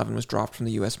base 911 was dropped from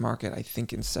the U.S. market, I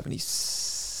think, in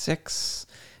 76,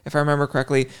 if I remember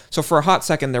correctly. So for a hot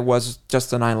second, there was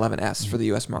just the 911S for the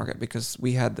U.S. market, because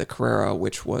we had the Carrera,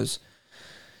 which was,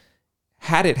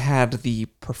 had it had the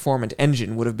performant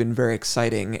engine, would have been very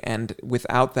exciting, and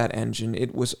without that engine,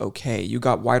 it was okay. You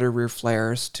got wider rear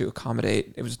flares to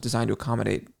accommodate, it was designed to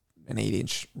accommodate an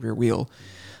 8-inch rear wheel.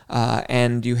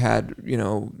 And you had,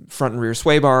 front and rear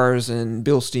sway bars and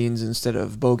Bilsteins instead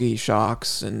of bogey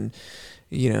shocks, and,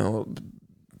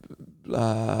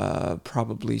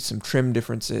 probably some trim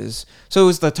differences. So it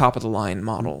was the top of the line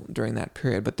model during that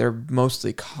period, but they're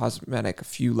mostly cosmetic, a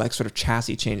few like sort of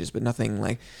chassis changes, but nothing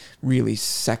like really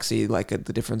sexy like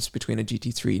the difference between a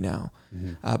GT3 now.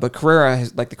 But Carrera,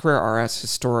 like the Carrera RS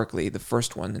historically, the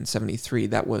first one in 73,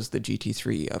 that was the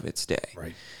GT3 of its day.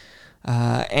 Right.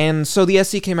 And so the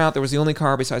SC came out. There was the only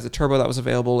car besides the turbo that was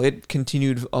available. It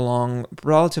continued along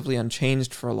relatively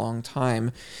unchanged for a long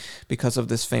time because of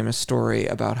this famous story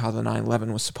about how the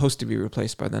 911 was supposed to be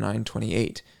replaced by the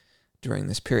 928 during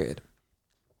this period.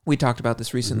 We talked about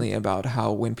this recently about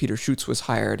how when Peter Schutz was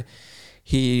hired,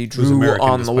 he drew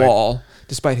on the wall,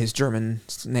 despite his German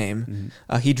name,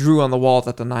 he drew on the wall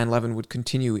that the 911 would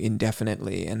continue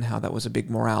indefinitely, and how that was a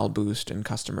big morale boost, and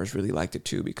customers really liked it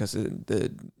too, because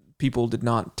the people did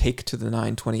not take to the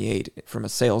 928 from a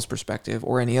sales perspective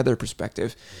or any other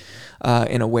perspective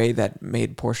in a way that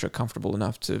made Porsche comfortable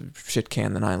enough to shit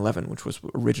can the 911, which was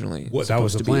originally that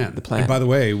was the plan. And by the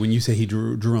way, when you say he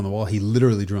drew on the wall, he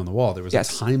literally drew on the wall. There was a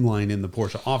timeline in the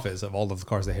Porsche office of all of the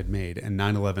cars they had made, and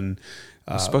 911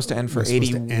 was supposed to end for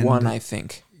 81, I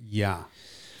think. Yeah.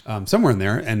 Somewhere in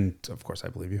there, and of course I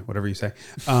believe you, whatever you say.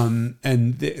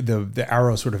 And the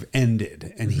arrow sort of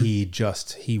ended, and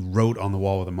he wrote on the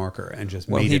wall with a marker and just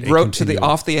made it. He wrote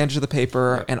off the edge of the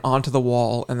paper and onto the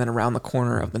wall, and then around the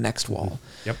corner of the next wall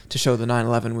to show the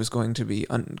 911 was going to be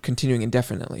continuing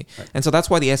indefinitely. Right. And so that's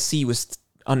why the SC was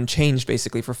unchanged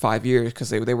basically for 5 years,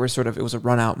 because they were sort of, it was a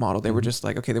run out model. They were just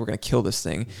like, okay, they were going to kill this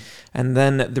thing. And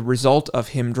then the result of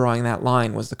him drawing that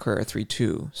line was the Carrera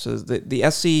 3.2. So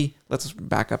the SC, let's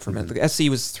back up for a minute. The SC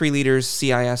was 3 liters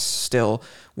CIS still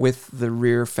with the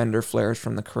rear fender flares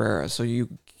from the Carrera. So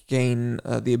you gain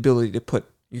the ability to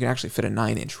you can actually fit a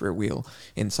 9-inch rear wheel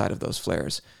inside of those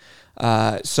flares.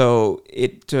 So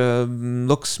it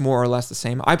looks more or less the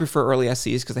same. I prefer early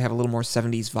SCs because they have a little more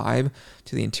 70s vibe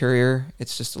to the interior.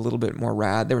 It's just a little bit more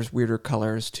rad. There was weirder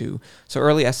colors too. So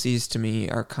early SCs to me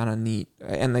are kind of neat.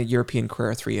 And the European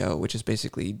Carrera 3.0, which is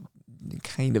basically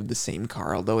kind of the same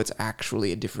car, although it's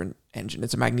actually a different engine.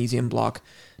 It's a magnesium block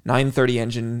 930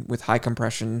 engine with high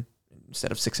compression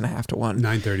instead of 6.5 to 1.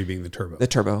 930 being the turbo. The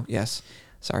turbo, yes.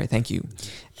 Sorry, thank you.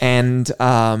 And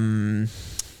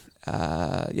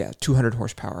 200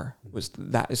 horsepower was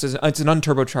that. It's an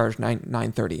unturbocharged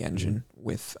 930 engine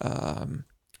with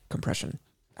compression,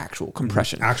 actual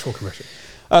compression.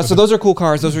 So those are cool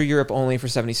cars. Those are Europe only for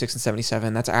 76 and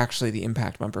 77. That's actually the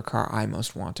impact bumper car I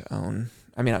most want to own.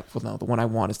 I mean, the one I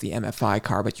want is the MFI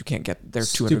car, but you can't get their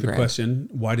 200 Stupid question.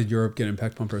 Why did Europe get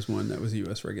impact bumpers when that was a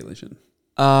U.S. regulation?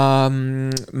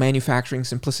 Manufacturing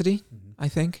simplicity. I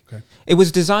think. Okay. It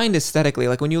was designed aesthetically.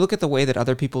 Like when you look at the way that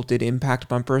other people did impact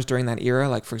bumpers during that era,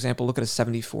 like for example, look at a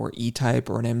 74 E-Type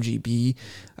or an MGB,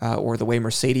 or the way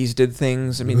Mercedes did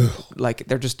things. I mean, like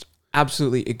they're just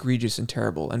absolutely egregious and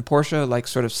terrible. And Porsche like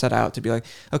sort of set out to be like,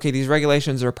 okay, these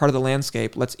regulations are a part of the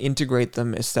landscape. Let's integrate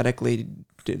them aesthetically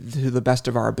to the best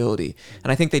of our ability.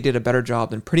 And I think they did a better job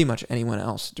than pretty much anyone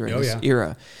else during this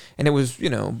era. And it was,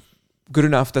 good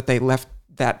enough that they left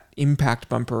that impact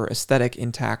bumper aesthetic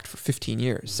intact for 15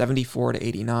 years, 74 to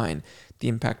 89. The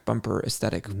impact bumper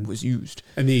aesthetic was used.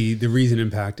 And the reason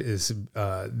impact is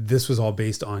this was all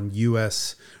based on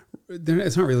U.S.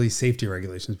 It's not really safety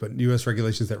regulations, but U.S.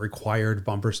 regulations that required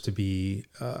bumpers to be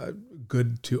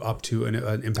good to up to an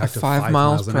impact of 5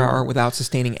 miles per hour without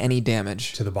sustaining any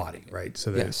damage to the body, right?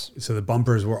 So so the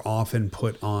bumpers were often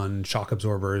put on shock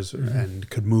absorbers and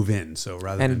could move in. So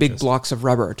rather than big blocks of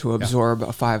rubber to absorb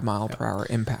a 5 mile per hour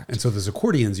impact. And so those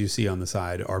accordions you see on the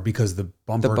side are because the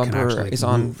bumper can actually is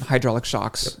on hydraulic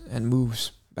shocks and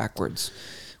moves backwards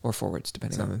or forwards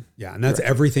depending on the and that's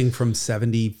everything from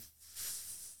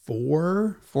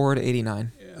 74 to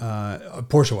 89.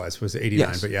 Porsche wise was 89,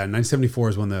 but 1974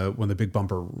 is when the big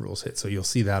bumper rules hit. So you'll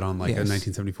see that on like a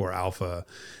 1974 Alpha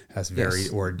has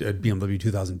or a BMW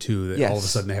 2002 that all of a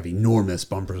sudden they have enormous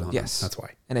bumpers on them. That's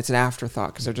why. And it's an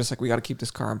afterthought because they're just like, we got to keep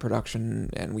this car in production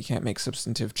and we can't make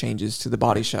substantive changes to the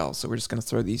body shell. So we're just going to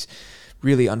throw these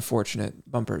really unfortunate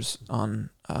bumpers on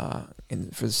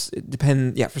for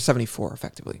 74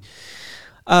 effectively.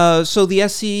 So the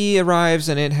SE arrives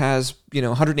and it has,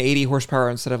 180 horsepower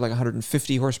instead of like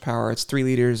 150 horsepower. It's 3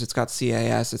 liters. It's got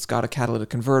CAS. It's got a catalytic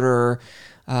converter.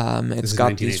 It's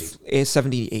got these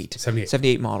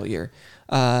 78 model year.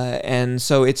 And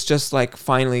so it's just like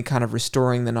finally kind of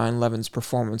restoring the 911's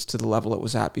performance to the level it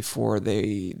was at before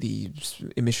the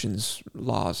emissions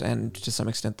laws and to some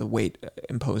extent the weight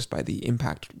imposed by the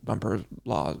impact bumper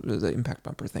law, the impact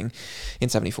bumper thing in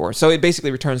 74. So it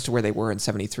basically returns to where they were in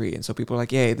 73. And so people are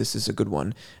like, yay, this is a good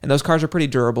one. And those cars are pretty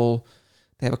durable.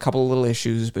 They have a couple of little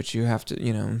issues, but you have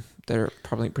to, they're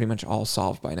probably pretty much all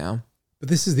solved by now. But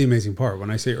this is the amazing part.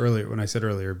 When I said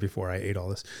earlier before I ate all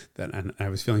this, and I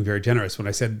was feeling very generous when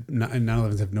I said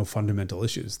 911s have no fundamental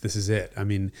issues. This is it. I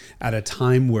mean, at a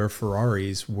time where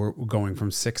Ferraris were going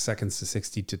from 6 seconds to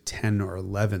 60 to 10 or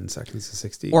 11 seconds to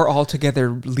 60. Or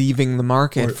altogether leaving the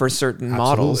market for certain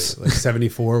models. Like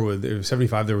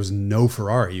 75, there was no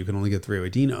Ferrari. You can only get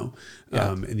 308 Dino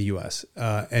in the US.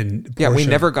 And Porsche, we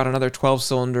never got another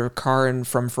 12-cylinder car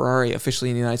from Ferrari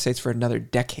officially in the United States for another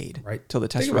decade, right? Till the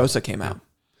Testarossa came out.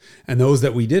 And those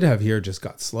that we did have here just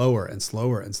got slower and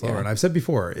slower and slower. Yeah. And I've said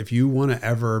before, if you want to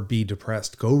ever be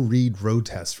depressed, go read Road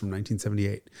Test from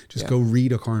 1978. Just go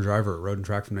read A Car and Driver, Road and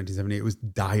Track from 1978. It was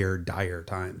dire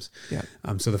times. Yeah.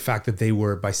 So the fact that they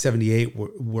were, by 78,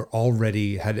 were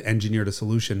already had engineered a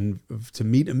solution to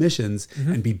meet emissions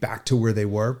and be back to where they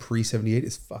were pre-78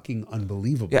 is fucking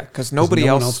unbelievable. Yeah, because nobody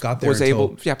no one else got there was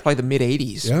until, able, probably the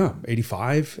mid-'80s. Yeah,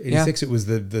 85, 86. It was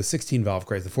the 16 valve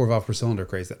craze, the 4 valve per cylinder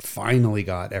craze that finally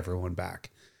got everyone back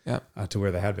to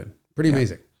where they had been. Pretty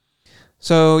amazing.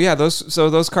 So yeah,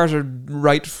 those cars are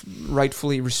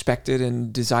rightfully respected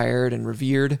and desired and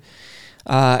revered.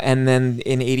 And then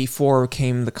in 84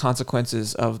 came the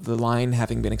consequences of the line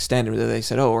having been extended. Where they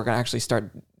said, "Oh, we're going to actually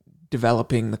start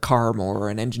developing the car more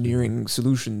and engineering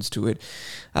solutions to it."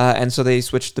 And so they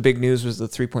switched. The big news was the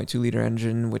 3.2 liter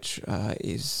engine, which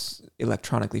is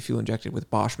electronically fuel injected with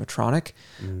Bosch Motronic.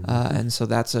 And so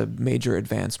that's a major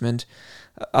advancement.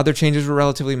 Other changes were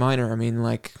relatively minor. I mean,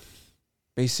 like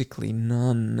basically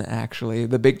none, actually.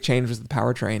 The big change was the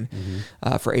powertrain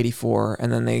for 84.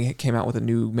 And then they came out with a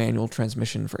new manual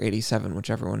transmission for 87, which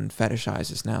everyone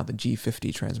fetishizes now, the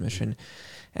G50 transmission.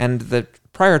 And the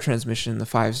prior transmission, the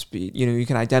 5-speed, you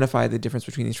can identify the difference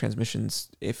between these transmissions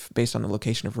if based on the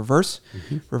location of reverse.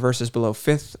 Reverse is below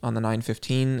 5th on the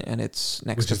 915, and it's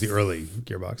next to... Which is the early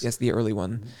gearbox. Yes, the early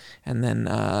one. And then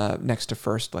next to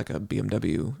first, like a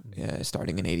BMW,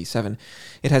 starting in 87.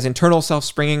 It has internal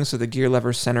self-springing, so the gear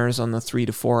lever centers on the 3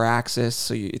 to 4 axis,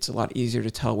 so it's a lot easier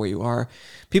to tell where you are.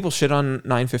 People shit on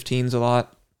 915s a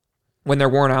lot. When they're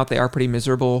worn out, they are pretty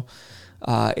miserable.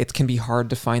 It can be hard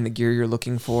to find the gear you're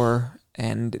looking for,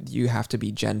 and you have to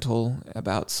be gentle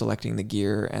about selecting the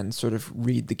gear and sort of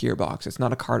read the gearbox. It's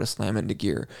not a car to slam into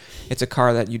gear. It's a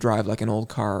car that you drive like an old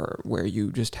car where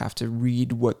you just have to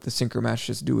read what the synchro mesh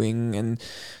is doing, and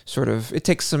sort of, it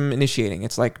takes some initiating.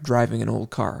 It's like driving an old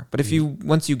car. But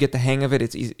once you get the hang of it,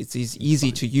 it's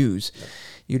easy to use. Yeah.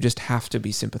 You just have to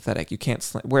be sympathetic. You can't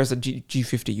whereas a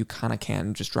G50, you kind of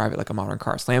can just drive it like a modern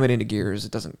car. Slam it into gears.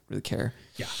 It doesn't really care.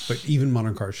 Yeah, but even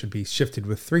modern cars should be shifted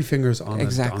with 3 fingers on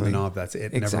the knob. That's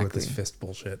it. Never with this fist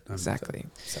bullshit. Exactly.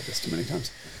 I've said this too many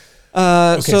times.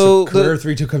 So Carrera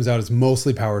 3.2 comes out as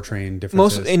mostly powertrain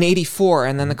differences. In 84,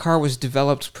 and then the car was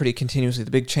developed pretty continuously.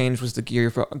 The big change was the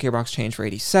gearbox change for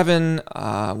 87,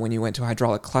 when you went to a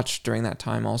hydraulic clutch during that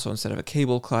time also instead of a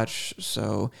cable clutch.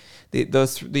 So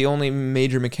the only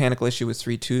major mechanical issue with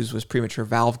 3.2s was premature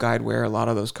valve guide wear. A lot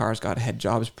of those cars got head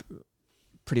jobs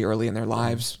pretty early in their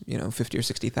lives, 50 or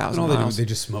 60,000 miles. They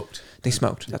just smoked. They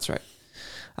smoked, that's right.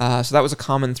 So that was a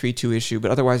common 3.2 issue, but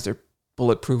otherwise they're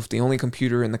bulletproof. The only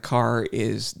computer in the car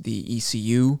is the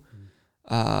ECU.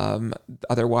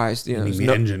 Otherwise, the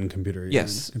engine computer.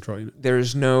 Yes. Control unit.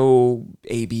 There's no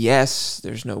ABS.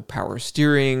 There's no power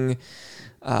steering.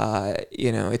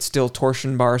 It's still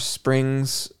torsion bar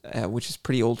springs, which is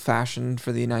pretty old fashioned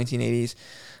for the 1980s.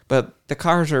 But the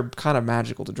cars are kind of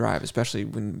magical to drive, especially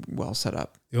when well set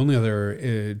up. The only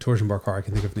other torsion bar car I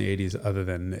can think of in the 80s other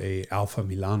than a Alfa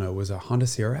Milano was a Honda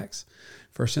CRX.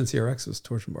 First gen CRX was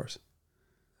torsion bars.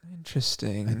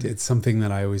 Interesting. It's something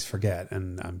that I always forget,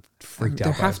 and I'm freaked out.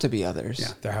 There have to be others.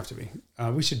 Yeah, there have to be.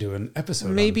 We should do an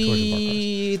episode maybe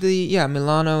on torsion bar cars.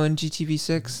 Milano and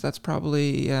GTV6. That's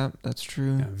probably, that's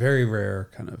true. Yeah, very rare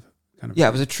kind of. Yeah,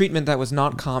 it was a treatment that was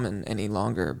not common any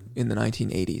longer in the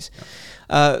 1980s.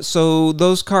 So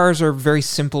those cars are very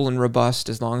simple and robust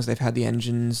as long as they've had the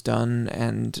engines done,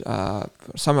 and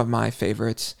some of my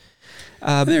favorites.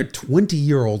 And they're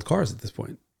 20-year-old cars at this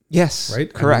point. Yes,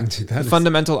 right? Correct. The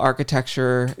fundamental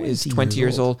architecture is 20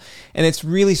 years old. And it's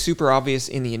really super obvious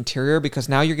in the interior because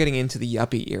now you're getting into the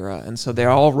yuppie era. And so they're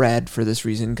all red for this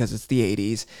reason because it's the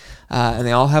 80s. And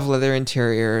they all have leather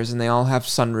interiors, and they all have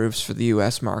sunroofs for the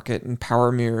US market, and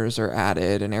power mirrors are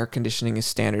added, and air conditioning is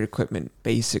standard equipment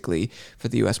basically for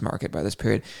the US market by this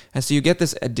period. And so you get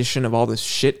this addition of all this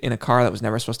shit in a car that was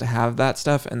never supposed to have that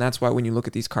stuff. And that's why when you look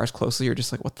at these cars closely, you're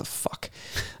just like, what the fuck?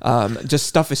 Just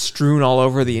stuff is strewn all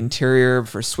over the interior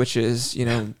for switches.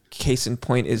 Case in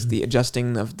point is the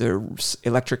adjusting of the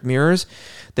electric mirrors.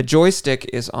 The joystick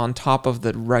is on top of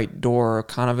the right door,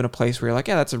 kind of in a place where you're like,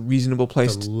 yeah, that's a reasonable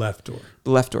place. The left door.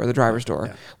 The left door, the driver's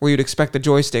door, where you'd expect the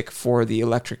joystick for the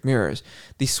electric mirrors.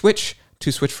 The switch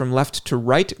to switch from left to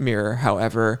right mirror,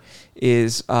 however,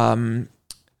 is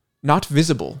not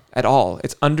visible at all.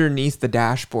 It's underneath the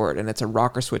dashboard, and it's a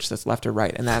rocker switch that's left or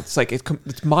right, and that's like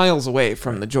it's miles away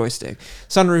from the joystick.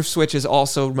 Sunroof switch is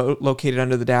also located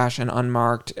under the dash and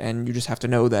unmarked, and you just have to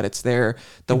know that it's there.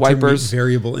 The wipers,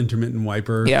 variable intermittent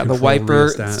wiper. Yeah, the wiper.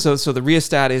 So the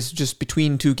rheostat is just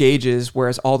between two gauges,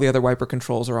 whereas all the other wiper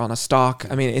controls are on a stalk.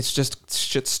 I mean, it's just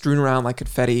shit strewn around like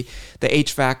confetti. The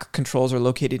HVAC controls are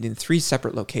located in 3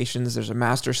 separate locations. There's a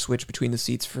master switch between the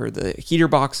seats for the heater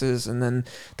boxes, and then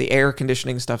the air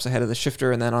conditioning stuff's ahead of the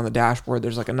shifter, and then on the dashboard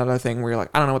there's like another thing where you're like,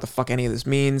 I don't know what the fuck any of this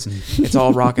means. It's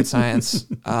all rocket science.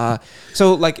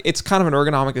 So like it's kind of an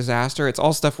ergonomic disaster. It's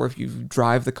all stuff where if you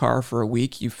drive the car for a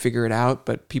week you figure it out,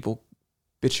 but people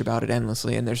bitch about it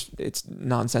endlessly, and it's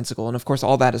nonsensical. And of course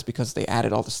all that is because they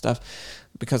added all the stuff,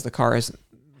 because the car is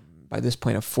by this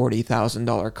point a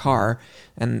 $40,000 car,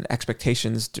 and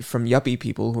expectations from yuppie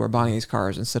people who are buying these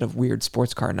cars instead of weird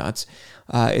sports car nuts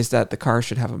is that the car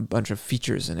should have a bunch of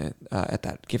features in it at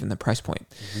that given the price point.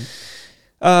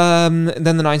 Then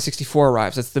the 964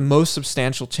 arrives. That's the most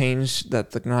substantial change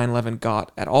that the 911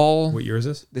 got at all. What year is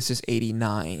this? This is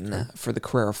 89 for the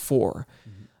Carrera 4.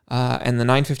 And the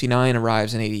 959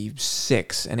 arrives in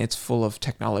 86, and it's full of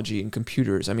technology and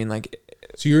computers. I mean, like...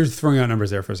 So you're throwing out numbers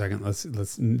there for a second. Let's.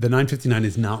 The 959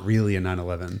 is not really a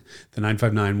 911. The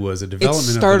 959 was a development.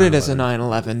 It started as a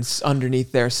 911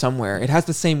 underneath there somewhere. It has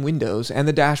the same windows, and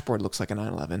the dashboard looks like a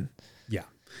 911. Yeah,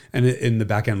 and in the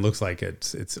back end looks like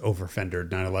it's over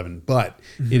fendered 911, but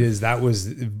that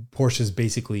was Porsche's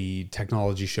basically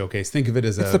technology showcase. Think of it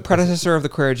as it's the predecessor of the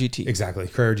Carrera GT. Exactly,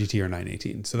 Carrera GT or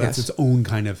 918. So that's its own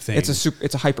kind of thing. It's a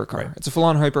hypercar. Right. It's a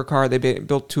full-on hypercar. They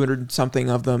built 200 something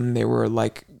of them. They were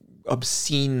like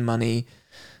obscene money,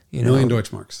 million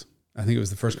Deutschmarks. I think it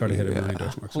was the first car to hit a million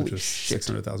Deutschmarks, which was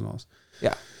 $600,000.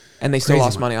 Yeah, and they still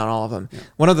lost money on all of them. Yeah.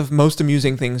 One of the most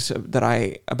amusing things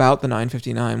about the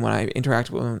 959 when I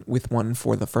interacted with one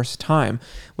for the first time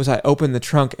was I opened the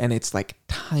trunk and it's like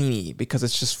tiny because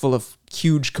it's just full of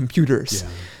huge computers. Yeah,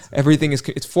 everything it's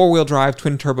 4-wheel drive,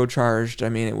 twin turbocharged. I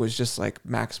mean, it was just like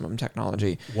maximum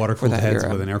technology. Water-cooled heads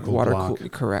with an air-cooled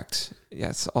block. Correct.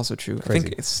 Yes, also true. Crazy. I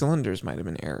think its cylinders might have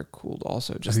been air-cooled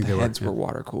also. Just the heads were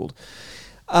water-cooled.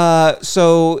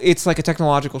 So it's like a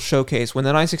technological showcase. When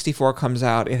the 964 comes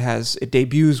out, it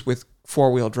debuts with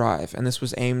 4-wheel drive, and this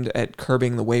was aimed at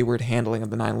curbing the wayward handling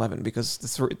of the 911 because the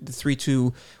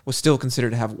 3.2 was still considered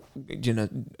to have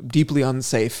deeply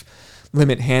unsafe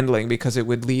limit handling because it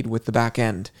would lead with the back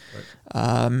end.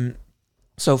 Right.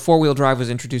 So 4-wheel drive was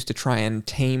introduced to try and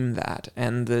tame that,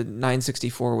 and the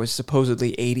 964 was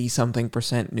supposedly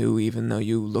 80-something% new, even though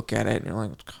you look at it and you're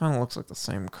like, it kind of looks like the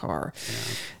same car,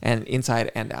 and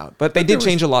inside and out. But they did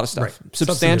change a lot of stuff. Right.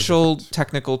 Substantial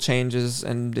technical changes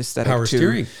and aesthetic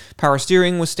too. Power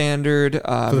steering was standard.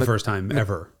 For the first time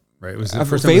ever, right? It was the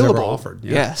first time it was ever offered.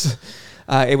 Yeah. Yes.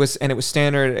 It was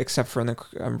standard except for in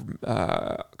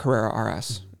the Carrera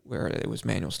RS. Where it was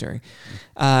manual steering.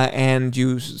 And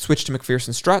you switched to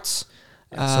McPherson struts.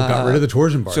 So it got rid of the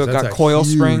torsion bars. So it got coil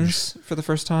springs for the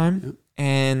first time. Yep.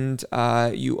 And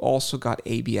you also got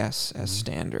ABS as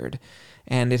standard.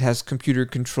 And it has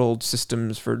computer-controlled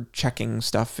systems for checking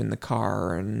stuff in the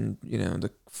car. And,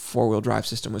 the 4-wheel drive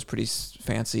system was pretty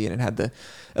fancy. And it had the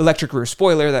electric rear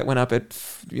spoiler that went up at,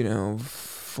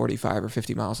 45 or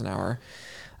 50 miles an hour.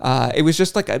 It was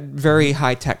just like a very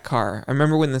high-tech car. I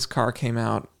remember when this car came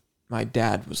out, my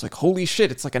dad was like, holy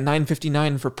shit, it's like a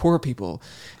 959 for poor people.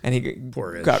 And he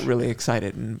got really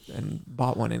excited and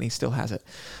bought one, and he still has it.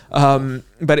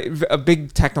 But a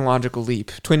big technological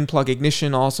leap. Twin plug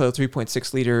ignition, also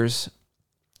 3.6 liters.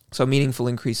 So meaningful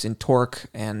increase in torque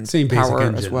and power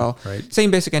as well. Right? Same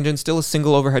basic engine, still a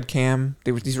single overhead cam.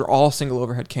 These were all single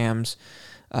overhead cams,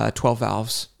 12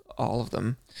 valves, all of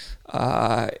them.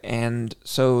 And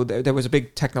so there was a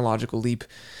big technological leap.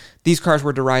 These cars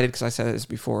were derided because I said this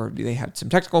before. They had some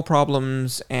technical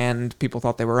problems, and people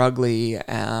thought they were ugly.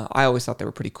 I always thought they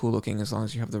were pretty cool looking as long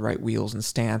as you have the right wheels and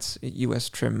stance. US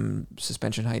trim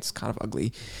suspension height's kind of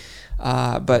ugly.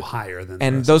 But higher than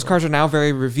and those cars are now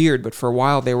very revered, but for a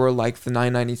while they were like the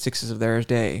 996s of their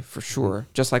day for sure.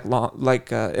 Just like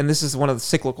and this is one of the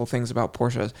cyclical things about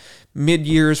Porsche. Mid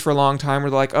years for a long time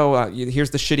were like, here's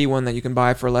the shitty one that you can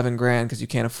buy for $11,000 because you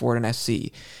can't afford an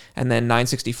SC. And then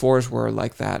 964s were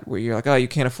like that, where you're like, oh, you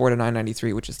can't afford a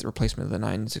 993, which is the replacement of the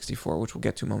 964, which we'll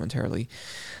get to momentarily.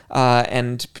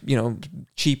 And,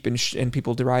 cheap and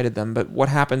people derided them. But what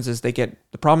happens is the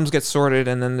problems get sorted,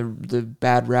 and then the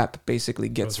bad rep basically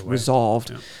gets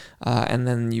resolved. Yeah. And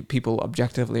then people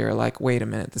objectively are like, wait a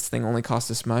minute, this thing only costs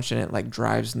this much, and it like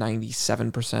drives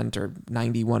 97% or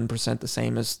 91% the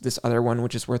same as this other one,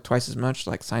 which is worth twice as much.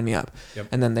 Like, sign me up. Yep.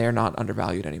 And then they are not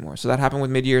undervalued anymore. So that happened with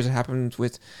mid-years. It happened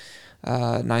with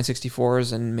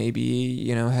 964s, and maybe,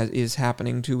 is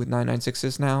happening too with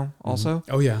 996s now also.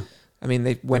 Mm-hmm. Oh, yeah. I mean,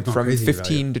 they went from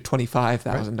 $15,000 to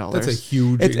 $25,000. Right. That's a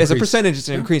huge increase. As a percentage, it's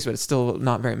an increase, but it's still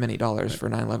not very many dollars for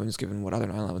 911s given what other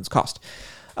 911s cost.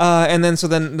 And then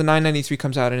the 993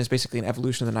 comes out and is basically an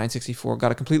evolution of the 964.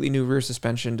 Got a completely new rear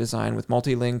suspension design with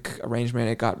multi-link arrangement.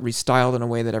 It got restyled in a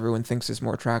way that everyone thinks is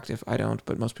more attractive. I don't,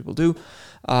 but most people do.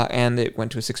 And it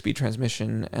went to a 6-speed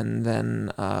transmission, and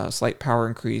then a slight power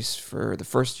increase for the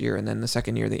first year. And then the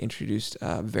second year, they introduced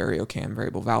variocam,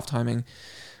 variable valve timing.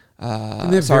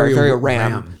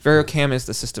 Vario-RAM. Vario-cam is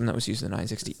the system that was used in the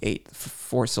 968,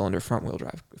 4-cylinder front-wheel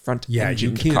drive,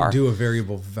 you can't car. do a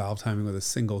variable valve timing with a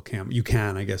single cam. You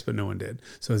can, I guess, but no one did.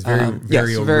 So it's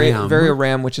Vario-RAM.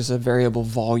 Vario-RAM, which is a variable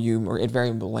volume or a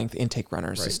variable length intake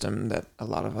runner system that a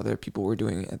lot of other people were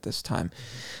doing at this time,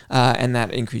 and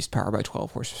that increased power by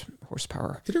 12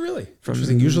 horsepower. Did it really? From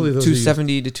usually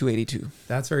 270 to 282.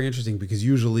 That's very interesting because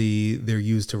usually they're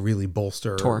used to really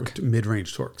bolster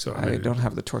mid-range torque. So I don't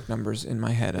have the torque numbers in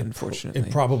my head, unfortunately.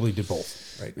 It probably did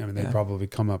both, right? I mean, they probably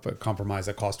come up with a compromise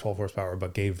that cost 12 horsepower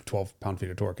but gave 12 pound-feet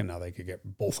of torque, and now they could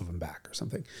get both of them back or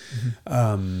something.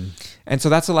 Mm-hmm. And so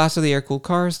that's the last of the air-cooled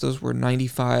cars. Those were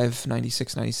 95,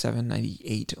 96, 97,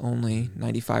 98 only.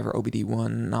 95 are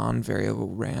OBD1, non-variable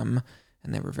RAM,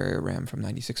 and they were Vario-RAM from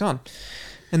 96 on.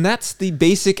 And that's the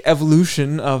basic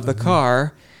evolution of the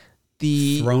car.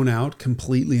 Thrown out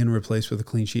completely and replaced with a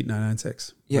clean sheet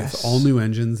 996. Yes. With all new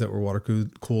engines that were water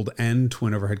cooled and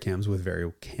twin overhead cams with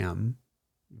Variocam,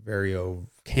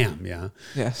 yeah.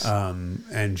 Yes.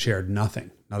 And shared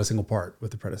nothing, not a single part with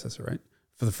the predecessor, right?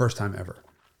 For the first time ever.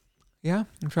 Yeah.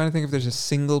 I'm trying to think if there's a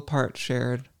single part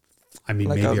shared. I mean,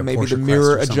 like maybe the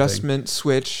mirror adjustment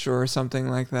switch or something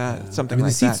like that. Yeah. Something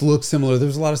like that. The seats look similar.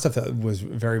 There's a lot of stuff that was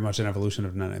very much an evolution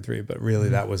of 993, but really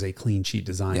that was a clean sheet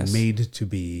design made to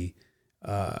be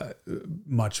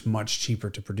much, much cheaper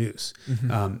to produce.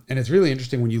 And it's really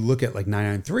interesting when you look at like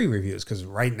 993 reviews, because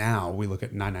right now we look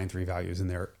at 993 values and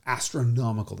they're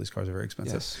astronomical. These cars are very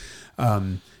expensive.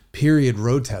 Yes. Period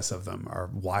road tests of them are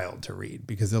wild to read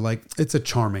because they're like, it's a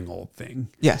charming old thing.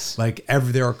 Yes. Like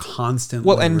they're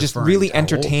constantly and just really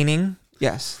entertaining.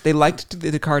 Yes. They liked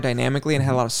the car dynamically and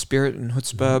had a lot of spirit and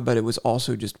chutzpah, but it was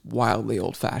also just wildly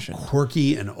old-fashioned.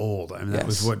 Quirky and old. I mean, that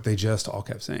was what they just all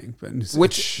kept saying. But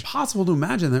it's possible to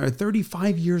imagine they're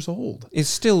 35 years old. Is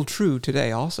still true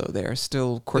today also. They're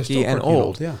still quirky and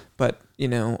old. Yeah. But,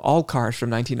 all cars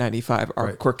from 1995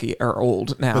 are quirky or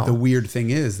old now. But the weird thing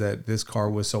is that this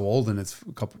car was so old in its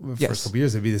first couple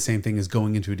years, it'd be the same thing as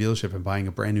going into a dealership and buying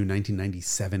a brand new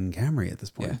 1997 Camry at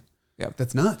this point. Yeah.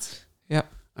 That's nuts. Yeah.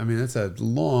 I mean, that's a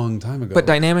long time ago. But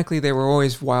dynamically, they were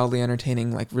always wildly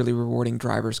entertaining, like really rewarding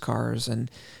drivers' cars. And,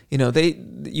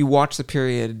 you watch the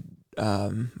period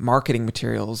marketing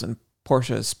materials and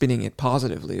Porsche spinning it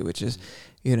positively, which is,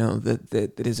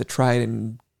 that it is a tried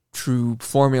and true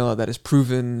formula that is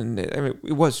proven. And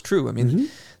it was true. I mean,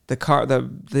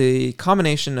 the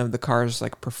combination of the car's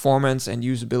like performance and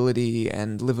usability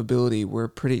and livability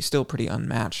were still pretty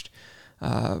unmatched.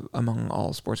 Among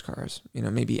all sports cars,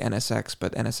 maybe NSX,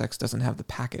 but NSX doesn't have the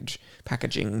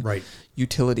packaging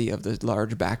utility of the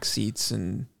large back seats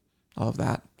and all of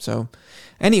that. So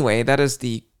anyway, that is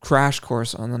the crash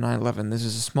course on the 911. This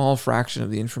is a small fraction of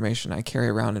the information I carry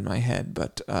around in my head,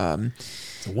 but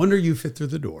it's a wonder you fit through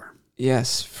the door.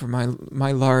 Yes, for my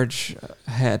large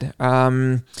head.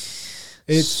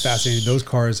 It's fascinating. Those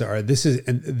cars this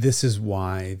is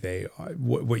why they are,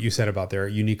 what you said about their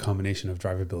unique combination of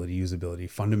drivability, usability,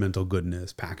 fundamental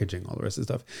goodness, packaging, all the rest of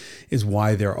the stuff is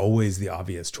why they're always the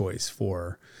obvious choice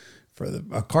for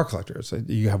the car collectors.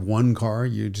 You have one car,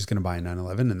 you're just going to buy a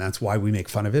 911, and that's why we make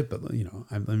fun of it. But let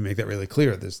me make that really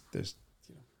clear. There's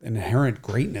inherent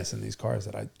greatness in these cars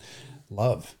that I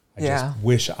love. I just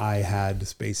wish I had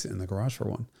space in the garage for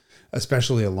one.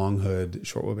 Especially a long hood,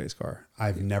 short wheelbase car.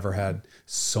 I've never had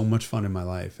so much fun in my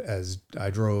life as I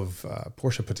drove.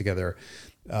 Porsche put together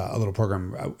a little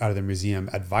program out of their museum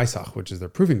at Weissach, which is their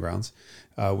proving grounds,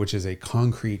 which is a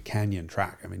concrete canyon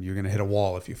track. I mean, you're going to hit a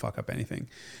wall if you fuck up anything.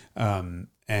 And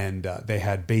And they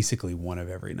had basically one of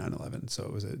every 911. So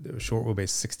it was a short wheelbase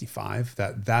 65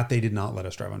 that they did not let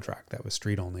us drive on track. That was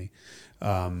street only.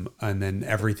 And then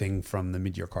everything from the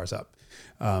mid-year cars up.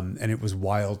 And it was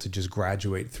wild to just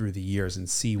graduate through the years and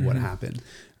see what happened.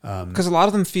 Because a lot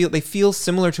of them feel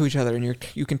similar to each other, and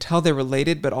you can tell they're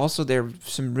related, but also there are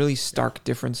some really stark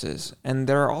differences. And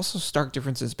there are also stark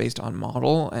differences based on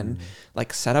model and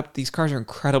like setup. These cars are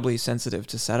incredibly sensitive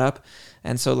to setup.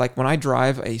 And so like when I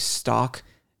drive a stock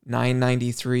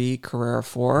 993 Carrera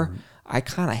 4, I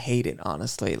kind of hate it,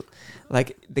 honestly.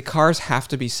 Like the cars have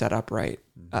to be set up right.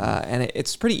 And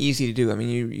it's pretty easy to do. I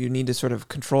mean, you need to sort of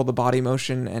control the body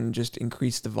motion and just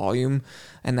increase the volume,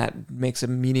 and that makes a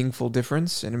meaningful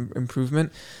difference and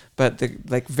improvement. But the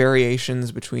like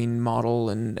variations between model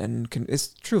and it's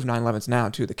true of 911s now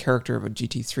too. The character of a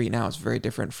GT3 now is very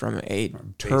different from a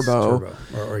turbo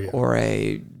or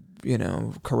a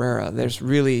Carrera. There's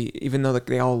really, even though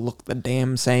they all look the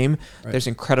damn same, there's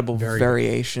incredible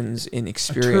variations in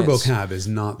experience. A turbo cab is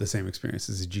not the same experience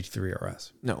as a GT3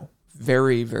 RS. No.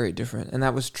 Very, very different. And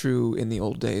that was true in the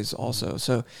old days also.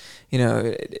 So,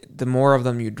 the more of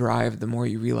them you drive, the more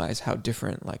you realize how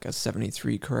different like a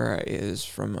 73 Carrera is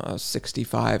from a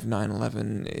 65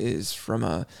 911 is from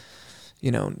a,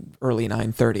 early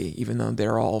 930, even though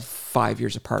they're all 5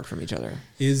 years apart from each other.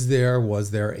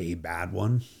 Was there a bad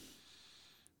one?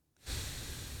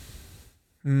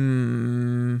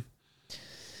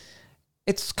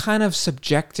 It's kind of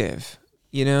subjective.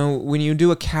 When you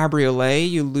do a cabriolet,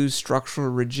 you lose structural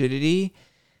rigidity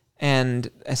and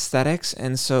aesthetics.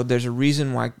 And so there's a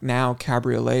reason why now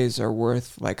cabriolets are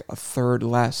worth like a third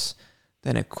less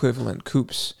than equivalent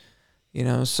coupes.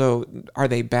 So are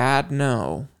they bad?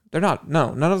 No, they're not.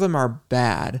 No, none of them are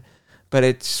bad. But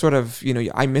it's sort of,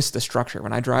 I miss the structure.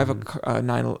 When I drive a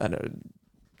 911,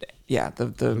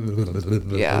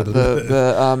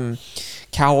 the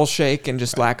cowl shake and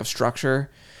just lack of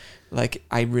structure. Like,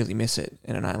 I really miss it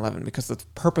in a 911 because the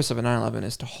purpose of a 911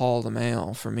 is to haul the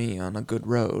mail for me on a good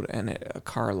road. And a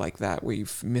car like that where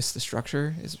you've missed the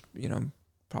structure is,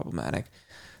 problematic. Okay.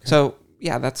 So,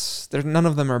 yeah, none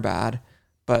of them are bad.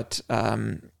 But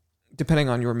depending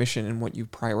on your mission and what you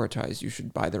prioritize, you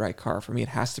should buy the right car. For me, it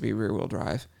has to be rear-wheel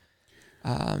drive.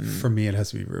 For me, it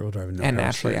has to be rear-wheel drive and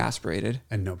naturally aspirated.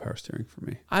 And no power steering for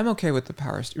me. I'm okay with the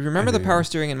power steering. Remember the power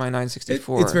steering in my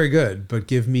 964? It's very good, but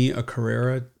give me a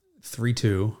Carrera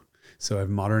 3.2, so I have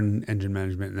modern engine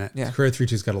management, and that Carrera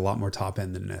 3.2's got a lot more top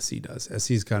end than an SC does.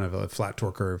 SC's kind of a flat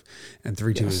torque curve, and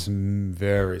 3.2 is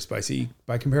very spicy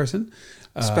by comparison.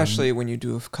 Especially when you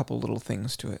do a couple little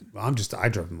things to it. I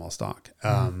drove them all stock.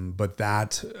 But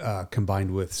that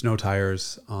combined with snow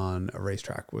tires on a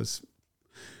racetrack was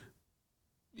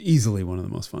easily one of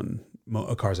the most fun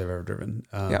cars I've ever driven.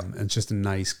 And it's just a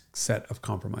nice set of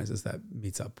compromises that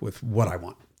meets up with what I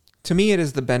want. To me, it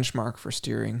is the benchmark for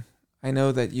steering. I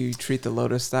know that you treat the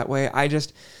Lotus that way.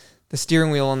 The steering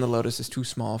wheel on the Lotus is too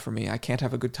small for me. I can't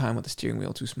have a good time with the steering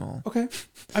wheel too small. Okay.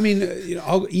 I mean,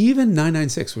 even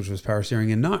 996, which was power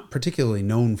steering and not particularly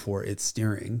known for its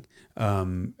steering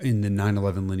in the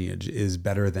 911 lineage, is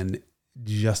better than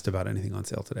just about anything on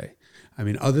sale today. I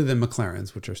mean, other than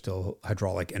McLarens, which are still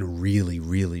hydraulic and really,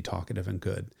 really talkative and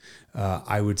good,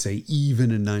 I would say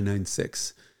even a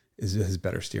 996 has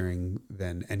better steering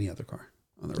than any other car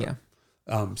on the road. Yeah.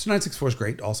 So 964 is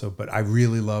great also, but I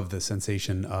really love the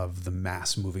sensation of the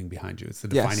mass moving behind you. It's the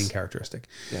defining characteristic.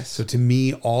 Yes. So to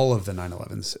me, all of the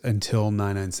 911s until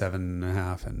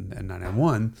 997.5 and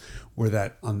 991 were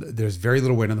that there's very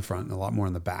little weight on the front and a lot more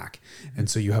on the back. And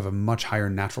so you have a much higher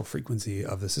natural frequency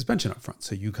of the suspension up front.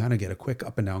 So you kind of get a quick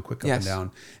up and down, quick up and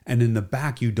down. And in the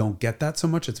back, you don't get that so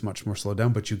much. It's much more slowed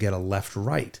down, but you get a left,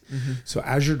 right. So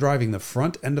as you're driving, the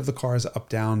front end of the car is up,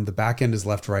 down, the back end is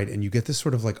left, right. And you get this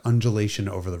sort of like undulation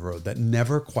over the road that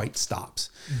never quite stops.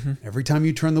 Every time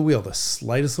you turn the wheel, the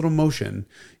slightest little motion,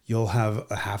 you'll have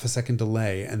a half a second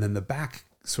delay, and then the back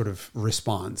sort of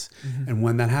responds. And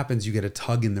when that happens, you get a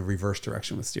tug in the reverse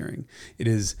direction with steering. It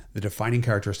is the defining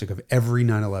characteristic of every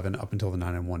 911 up until the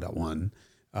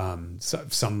 991.1. So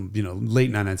some,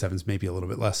 late 997s maybe a little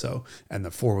bit less so, and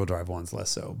the four-wheel drive ones less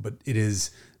so. But it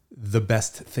is the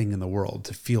best thing in the world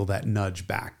to feel that nudge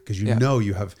back, because you know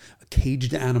you have a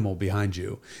caged animal behind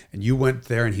you, and you went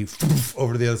there and he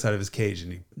over to the other side of his cage,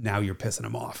 and now you're pissing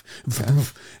him off.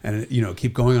 And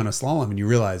keep going on a slalom, and you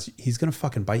realize he's gonna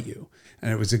fucking bite you. And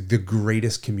it was the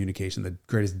greatest communication, the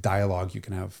greatest dialogue you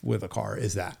can have with a car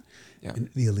is that. And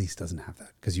the Elise doesn't have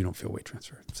that because you don't feel weight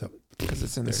transfer. So because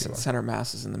it's in the center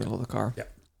mass is in the middle of the car.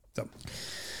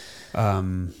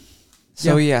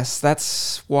 So yes,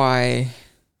 that's why.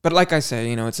 But like I said,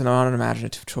 it's an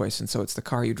unimaginative choice, and so it's the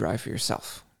car you drive for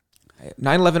yourself.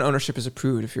 911 ownership is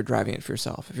approved if you're driving it for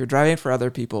yourself. If you're driving it for other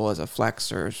people as a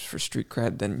flex or for street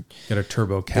cred, then Get a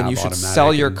turbo cab then you should automatic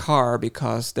sell your and- car,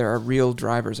 because there are real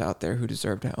drivers out there who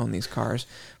deserve to own these cars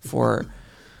for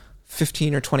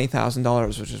 $15,000 or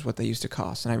 $20,000, which is what they used to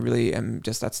cost. And I really am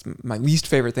that's my least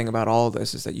favorite thing about all of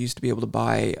this, is that you used to be able to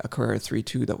buy a Carrera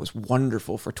 3.2 that was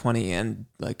wonderful for 20 and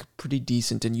like pretty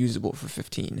decent and usable for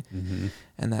 15. Mm-hmm.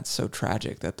 And that's so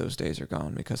tragic that those days are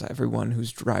gone, because everyone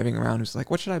who's driving around who's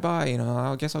like, what should I buy?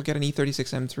 I guess I'll get an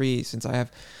E36 M3 since I have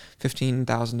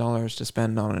 $15,000 to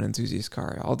spend on an enthusiast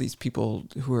car. All these people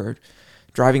who are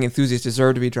driving enthusiasts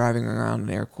deserve to be driving around in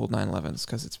air-cooled 911s,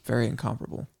 because it's very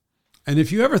incomparable. And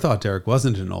if you ever thought Derek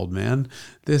wasn't an old man,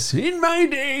 this In My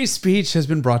Day speech has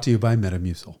been brought to you by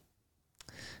Metamucil.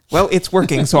 Well, it's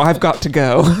working, so I've got to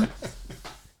go.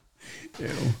 Ew.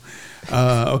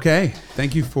 Okay.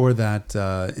 Thank you for that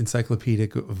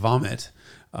encyclopedic vomit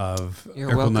of You're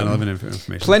air-cooled welcome. 911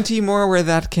 information. Plenty more where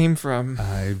that came from.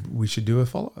 We should do a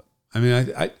follow-up. I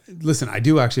mean, I listen, I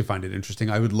do actually find it interesting.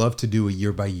 I would love to do a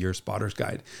year-by-year spotter's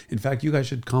guide. In fact, you guys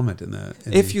should comment in the...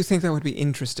 If you think that would be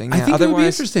interesting. I Yeah, think it would be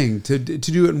otherwise, interesting to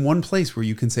do it in one place where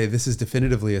you can say this is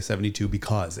definitively a 72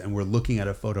 because, and we're looking at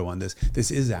a photo on this.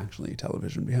 This is actually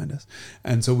television behind us.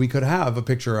 And so we could have a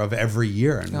picture of every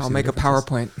year. And I'll see the make a differences.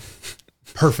 PowerPoint.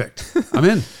 Perfect. I'm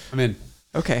in.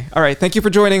 Okay. All right. Thank you for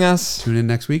joining us. Tune in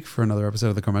next week for another episode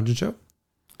of The Curmudgeon Show.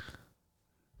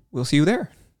 We'll see you there.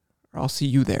 Or I'll see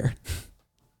you there.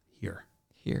 Here.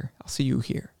 Here. I'll see you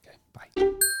here. Okay, bye.